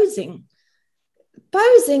posing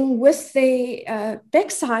with their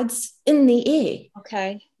backsides in the air.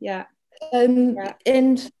 Okay. Yeah. And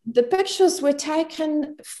the pictures were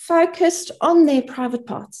taken focused on their private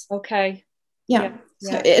parts. Okay. Yeah.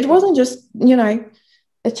 So it wasn't just, a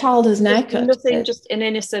child is naked. Nothing, just an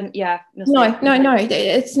innocent, nothing. No.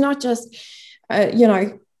 It's not just,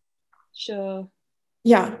 Sure.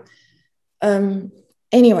 Yeah.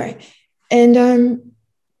 Anyway. And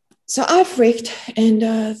so I freaked, and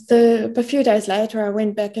a few days later, I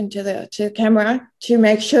went back into the camera to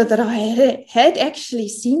make sure that I had actually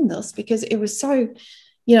seen this, because it was so,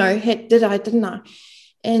 didn't I?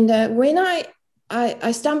 And when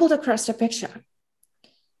I stumbled across a picture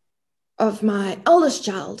of my oldest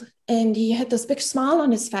child, and he had this big smile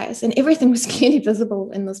on his face, and everything was clearly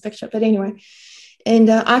visible in this picture. But anyway, and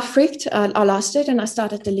I freaked, I lost it, and I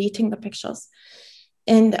started deleting the pictures.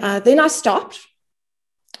 And then I stopped.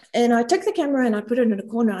 And I took the camera and I put it in a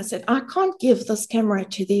corner. I said, I can't give this camera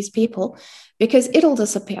to these people because it'll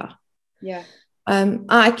disappear. Yeah.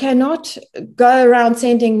 I cannot go around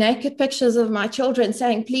sending naked pictures of my children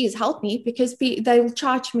saying, please help me, because they will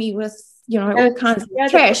charge me with, all kinds of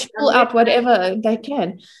trash, pull out whatever they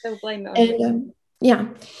can. They'll blame it on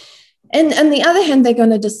you. And on the other hand, they're going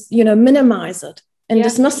to just, minimize it and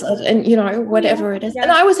dismiss it and, whatever it is. Yeah.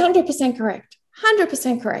 And I was 100% correct.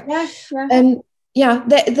 100% correct. Yeah.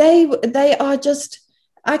 They are just,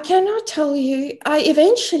 I cannot tell you. I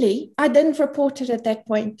didn't report it at that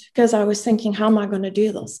point because I was thinking, how am I going to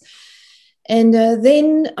do this? And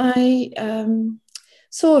then I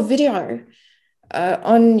saw a video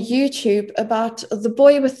on YouTube about the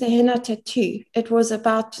boy with the henna tattoo. It was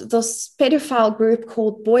about this pedophile group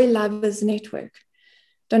called Boy Lovers Network.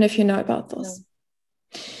 Don't know if you know about this. No.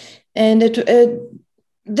 And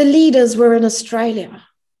the leaders were in Australia.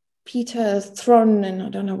 Peter Thron, and I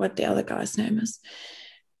don't know what the other guy's name is.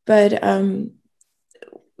 But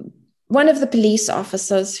one of the police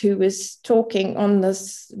officers who was talking on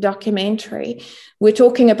this documentary were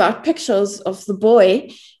talking about pictures of the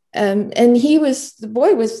boy. And the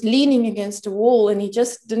boy was leaning against a wall, and he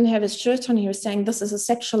just didn't have his shirt on. He was saying, this is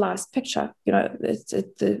a sexualized picture.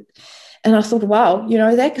 And I thought, wow,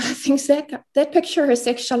 that guy thinks that picture is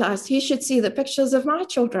sexualized. He should see the pictures of my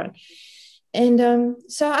children. And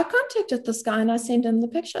so I contacted this guy and I sent him the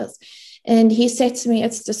pictures. And he said to me,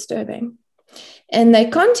 it's disturbing. And they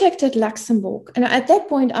contacted Luxembourg. And at that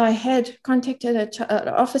point, I had contacted an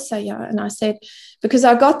officer here. And I said, because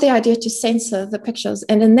I got the idea to censor the pictures.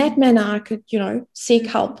 And in that manner, I could, seek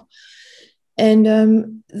help.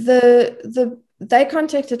 And they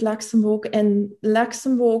contacted Luxembourg, and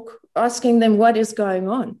Luxembourg asking them what is going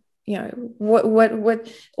on. What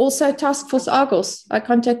also Task Force Argos. I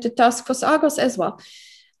contacted Task Force Argos as well.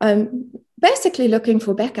 Basically looking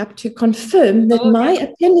for backup to confirm that my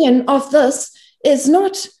opinion of this is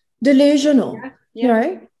not delusional,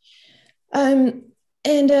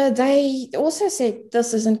 And they also said,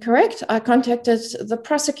 this isn't correct. I contacted the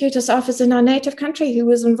prosecutor's office in our native country who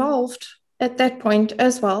was involved at that point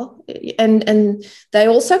as well. And they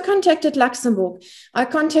also contacted Luxembourg. I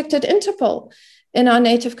contacted Interpol in our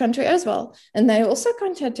native country as well. And they also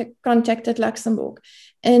contacted Luxembourg.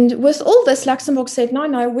 And with all this, Luxembourg said,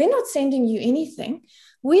 no, we're not sending you anything.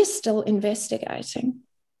 We're still investigating.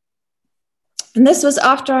 And this was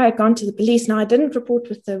after I had gone to the police. Now, I didn't report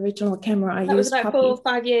with the original camera I used. That was about 4 or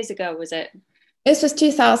 5 years ago, was it? This was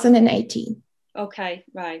 2018. Okay,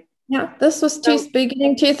 right. Yeah, this was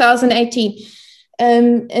beginning 2018.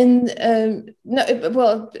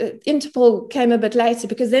 Interpol came a bit later,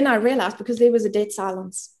 because then I realized, because there was a dead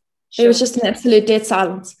silence. Sure. There was just an absolute dead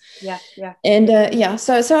silence. Yeah. And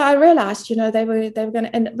so I realized, they were going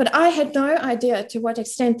to, but I had no idea to what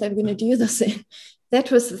extent they were going to do this in.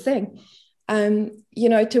 That was the thing.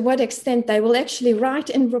 To what extent they will actually write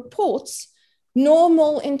in reports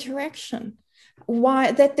normal interaction.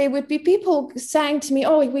 Why that there would be people saying to me,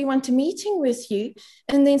 oh, we want a meeting with you,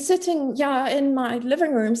 and then sitting in my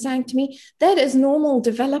living room saying to me, that is normal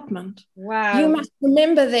development. Wow. You must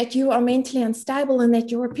remember that you are mentally unstable and that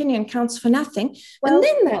your opinion counts for nothing. Well, and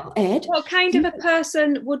then they'll add, what kind of a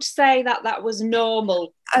person would say that was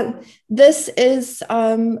normal? This is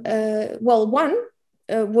one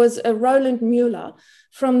was a Roland Mueller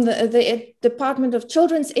from the Department of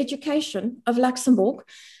Children's Education of Luxembourg.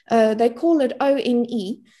 They call it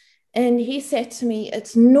ONE. And he said to me,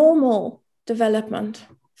 it's normal development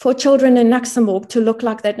for children in Luxembourg to look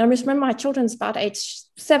like that. Now, remember, my children's about age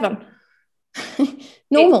 7.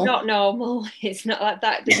 Normal. It's not normal. It's not like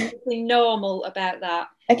that. There's nothing normal about that.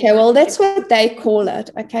 Okay, well, that's what they call it.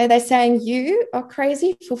 Okay, they're saying you are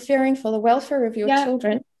crazy for fearing for the welfare of your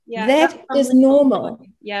children. Yeah, that is normal.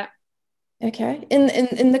 Yeah. Okay.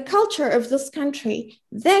 In the culture of this country,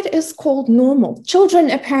 that is called normal. Children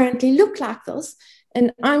apparently look like this,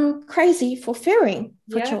 and I'm crazy for fearing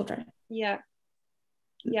for children. Yeah.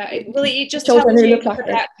 Yeah. It just tells you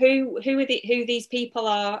about who these people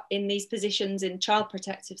are in these positions in child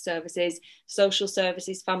protective services, social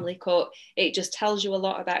services, family court. It just tells you a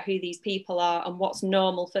lot about who these people are and what's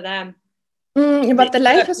normal for them. But the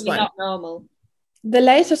latest one, not normal. The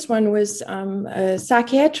latest one was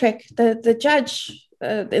psychiatric. The judge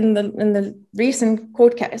in the recent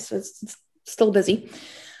court case, was still busy,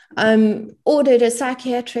 ordered a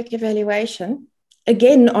psychiatric evaluation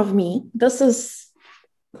again of me. This is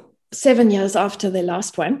 7 years after the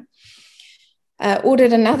last one.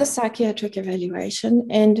 Ordered another psychiatric evaluation,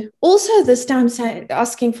 and also this time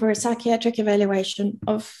asking for a psychiatric evaluation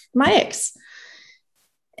of my ex.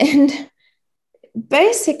 And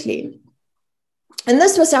basically, and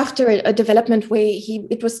this was after a development where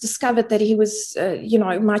it was discovered that he was,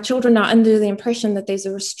 my children are under the impression that there's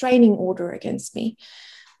a restraining order against me,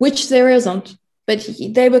 which there isn't. But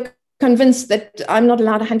they were convinced that I'm not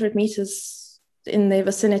allowed 100 meters in their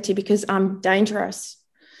vicinity because I'm dangerous.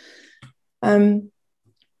 And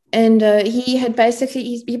he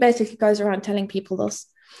basically goes around telling people this.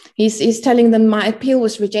 He's telling them my appeal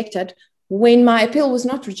was rejected. When my appeal was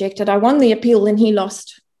not rejected, I won the appeal and he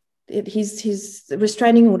lost. His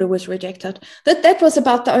restraining order was rejected. That was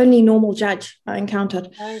about the only normal judge I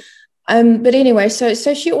encountered. Right. But anyway, so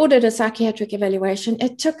she ordered a psychiatric evaluation.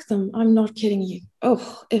 It took them, I'm not kidding you.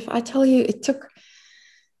 Oh, if I tell you, it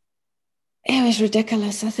was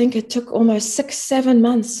ridiculous. I think it took almost 6-7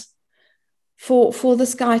 months for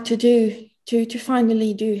this guy to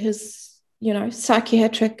finally do his,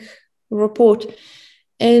 psychiatric report.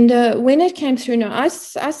 And when it came through, I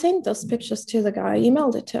sent those pictures to the guy, I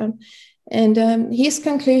emailed it to him. And his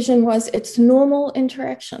conclusion was it's normal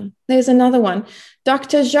interaction. There's another one.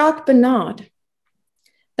 Dr. Jacques Bernard.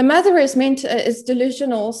 The mother is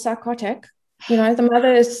delusional, psychotic. The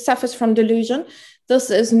mother suffers from delusion.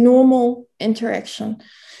 This is normal interaction.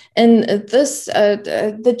 And this,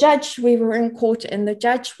 the judge, we were in court, and the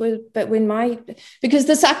judge because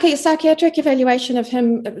the psychiatric evaluation of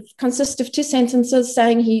him consists of 2 sentences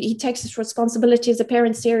saying he takes his responsibility as a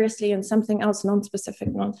parent seriously, and something else, non-specific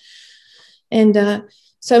one. And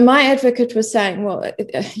so my advocate was saying, well,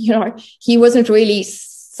 he wasn't really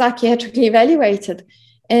psychiatrically evaluated.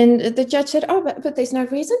 And the judge said, oh, but there's no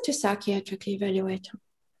reason to psychiatrically evaluate him.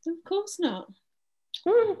 Of course not.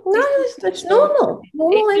 No, it's normal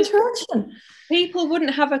interaction. People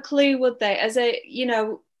wouldn't have a clue, would they? As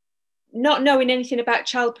not knowing anything about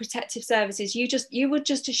child protective services, you would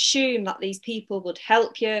just assume that these people would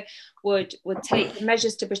help you, would take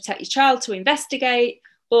measures to protect your child, to investigate,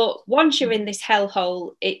 But once you're in this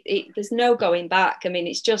hellhole, there's no going back. I mean,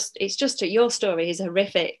 it's just your story is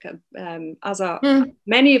horrific, as are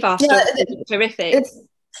many of our stories horrific.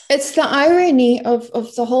 It's the irony of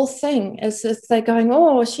the whole thing is they're going,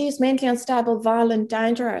 oh, she's mentally unstable, violent,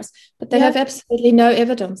 dangerous, but they have absolutely no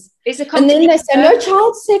evidence. And then they say no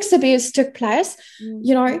child sex abuse took place.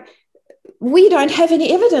 You know, we don't have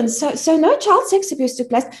any evidence, so no child sex abuse took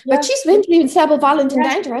place, but she's mentally unstable, violent, and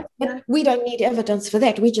dangerous. But we don't need evidence for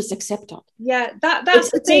that. We just accept it. Yeah, that's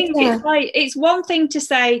the thing. It's like, it's one thing to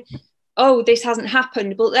say, oh, this hasn't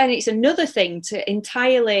happened, but then it's another thing to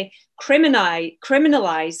entirely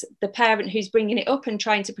criminalize the parent who's bringing it up and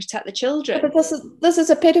trying to protect the children. But this is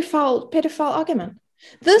a pedophile argument.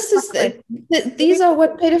 This is these are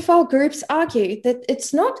what pedophile groups argue, that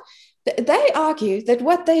it's not. They argue that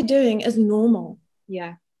what they're doing is normal.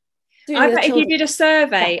 Yeah, I bet if you did a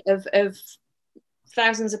survey of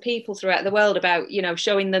thousands of people throughout the world about, you know,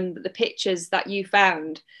 showing them the pictures that you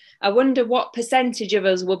found, I wonder what percentage of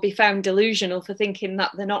us would be found delusional for thinking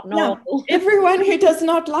that they're not normal. Yeah. Everyone who does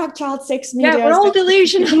not like child sex media, we're all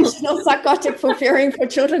delusional, psychotic, for fearing for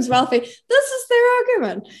children's welfare. This is their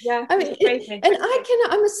argument. Yeah, I mean,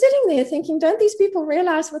 I'm sitting there thinking, don't these people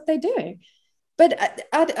realize what they're doing? But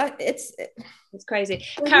it's crazy.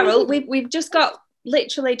 Carol, we've just got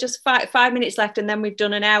literally just five minutes left, and then we've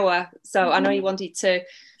done an hour. So I know you wanted to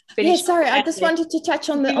finish. Yeah, sorry, I just wanted to touch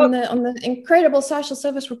on the incredible social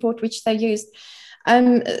service report which they used.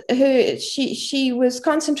 She was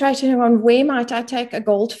concentrating on where might I take a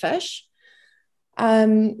goldfish,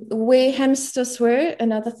 where hamsters were,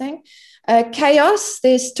 another thing, chaos.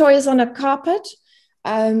 There's toys on a carpet.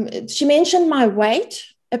 She mentioned my weight.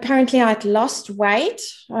 Apparently, I'd lost weight,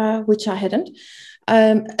 which I hadn't.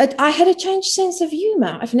 I had a changed sense of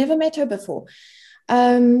humor. I've never met her before.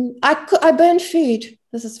 I burned food.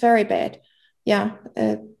 This is very bad. Yeah,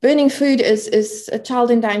 burning food is a child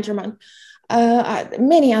endangerment.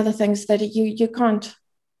 Many other things that you can't.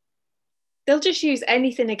 They'll just use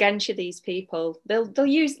anything against you, these people. They'll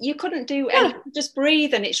use, you couldn't do anything, just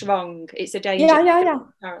breathe and it's wrong. It's a danger.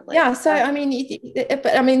 Apparently. Yeah, so I mean,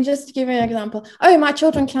 just to give you an example. Oh, my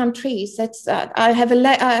children climb trees. That's I have a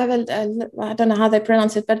I don't know how they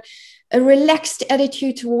pronounce it, but a relaxed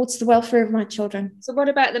attitude towards the welfare of my children. So what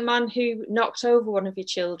about the man who knocked over one of your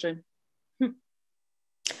children?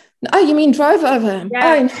 Oh, you mean drove over him?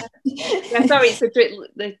 Yeah. Oh. Yeah, sorry, it's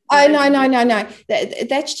no.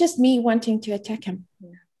 That's just me wanting to attack him.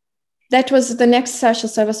 Yeah. That was the next social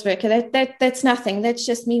service worker. That's nothing. That's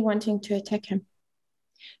just me wanting to attack him.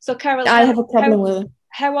 So, Carol, I have a problem with it.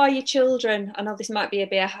 How are your children? I know this might be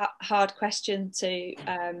a hard question to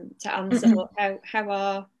answer, but how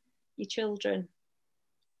are your children?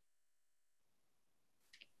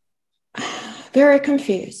 Very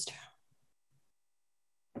confused.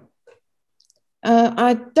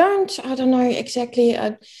 I don't know exactly.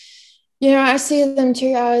 I see them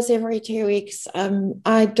 2 hours every 2 weeks.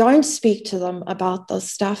 I don't speak to them about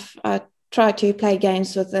this stuff. I try to play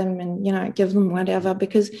games with them and, give them whatever,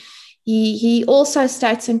 because he also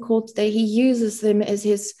states in court that he uses them as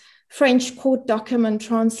his French court document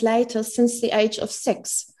translator since the age of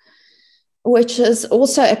 6, which is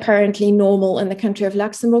also apparently normal in the country of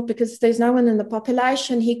Luxembourg, because there's no one in the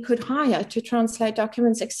population he could hire to translate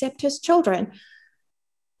documents except his children.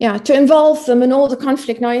 Yeah, to involve them in all the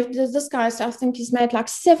conflict. Now, this guy, I think he's made like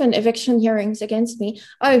 7 eviction hearings against me.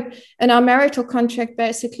 Oh, and our marital contract,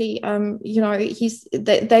 basically,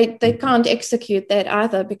 they can't execute that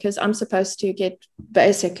either, because I'm supposed to get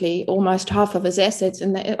basically almost half of his assets,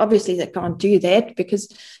 and obviously they can't do that,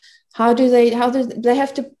 because how do they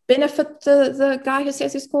have to benefit the guy who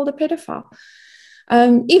says he's called a pedophile?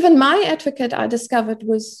 Even my advocate, I discovered,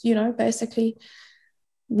 was, basically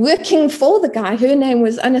working for the guy. Her name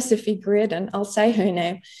was Anna-Sophie Greden. I'll say her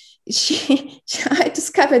name. I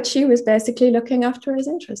discovered she was basically looking after his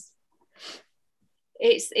interests.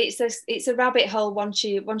 It's a rabbit hole once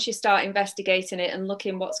you start investigating it and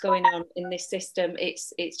looking what's going on in this system.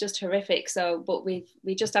 It's just horrific. So, but we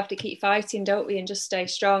just have to keep fighting, don't we, and just stay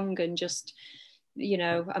strong and just,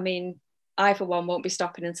 I mean, I for one won't be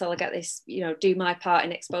stopping until I get this, do my part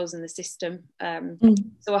in exposing the system.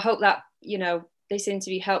 So I hope that this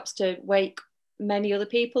interview helps to wake many other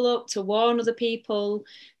people up, to warn other people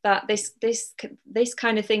that this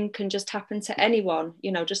kind of thing can just happen to anyone,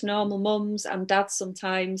 just normal mums and dads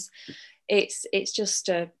sometimes. It's just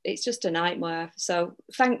a nightmare. So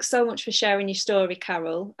thanks so much for sharing your story,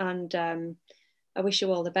 Carol, and I wish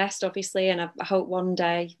you all the best, obviously, and I hope one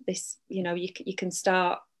day this, you can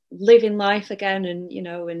start living life again, and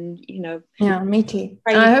yeah, me too.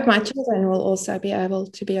 I hope my children will also be able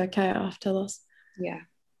to be okay after this. Yeah,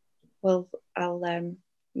 Well, I'll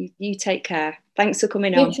you take care. Thanks for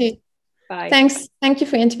coming You on. too. Bye. Thanks. Thank you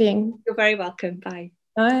for interviewing. You're very welcome. Bye.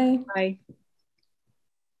 Bye. Bye.